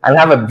ahead and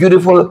have a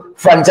beautiful,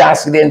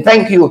 fantastic day. And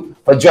thank you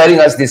for joining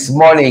us this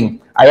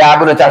morning.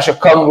 Ayabo Natasha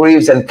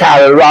Congreve and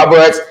Carol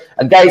Roberts.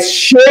 And guys,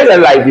 share the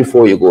live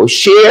before you go.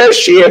 Share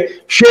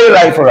the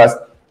live for us.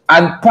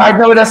 And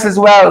partner with us as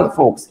well,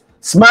 folks.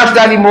 Smash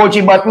that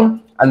emoji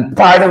button and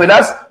partner with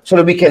us so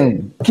that we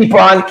can keep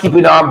on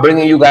keeping on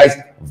bringing you guys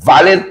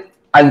valid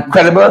and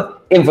credible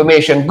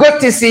information.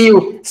 Good to see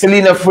you,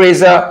 Selena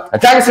Fraser.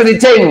 And thanks for the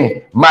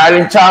thing,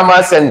 Marilyn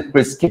Thomas and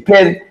Chris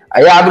Kippin,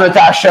 Ayabo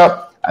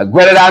Natasha,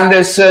 Gwyneth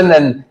Anderson,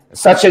 and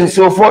such and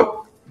so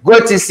forth.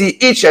 Good to see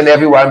each and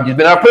every one. It's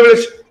been our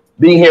privilege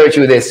being here with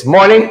you this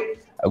morning.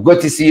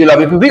 Good to see you,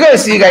 lovely people. We're going to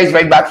see you guys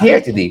right back here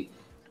today.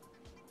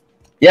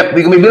 Yep,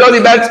 we're going to be below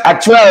the belt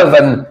at 12,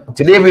 and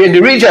today we're in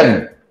the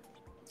region.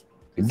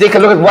 Take a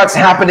look at what's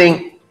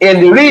happening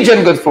in the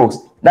region, good folks.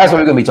 That's what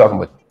we're going to be talking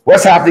about.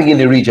 What's happening in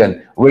the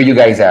region where you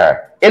guys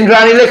are.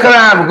 Indrani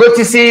Likaram, good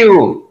to see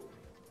you.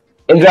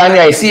 Indrani,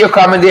 I see you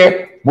coming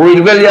there.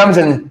 Maureen Williams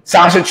and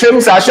Sasha Trim.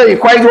 Sasha, you're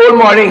quiet all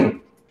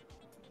morning.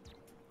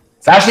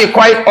 Sasha, you're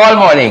quiet all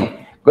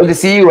morning. Good to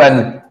see you.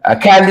 And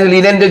Candy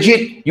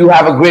Lindajit, you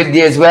have a great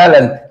day as well.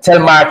 And tell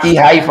Marky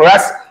hi for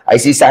us. I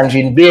see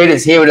Sandrine Beard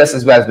is here with us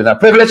as well. It's been a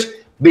privilege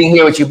being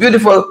here with you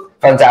beautiful,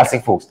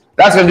 fantastic folks.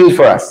 That's going to do it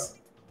for us.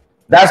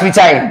 That's we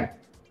time.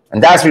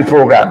 And that's we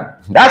program.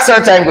 That's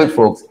our time, good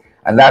folks.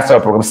 And that's our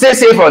program. Stay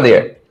safe out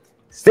there.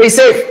 Stay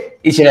safe,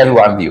 each and every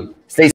one of you.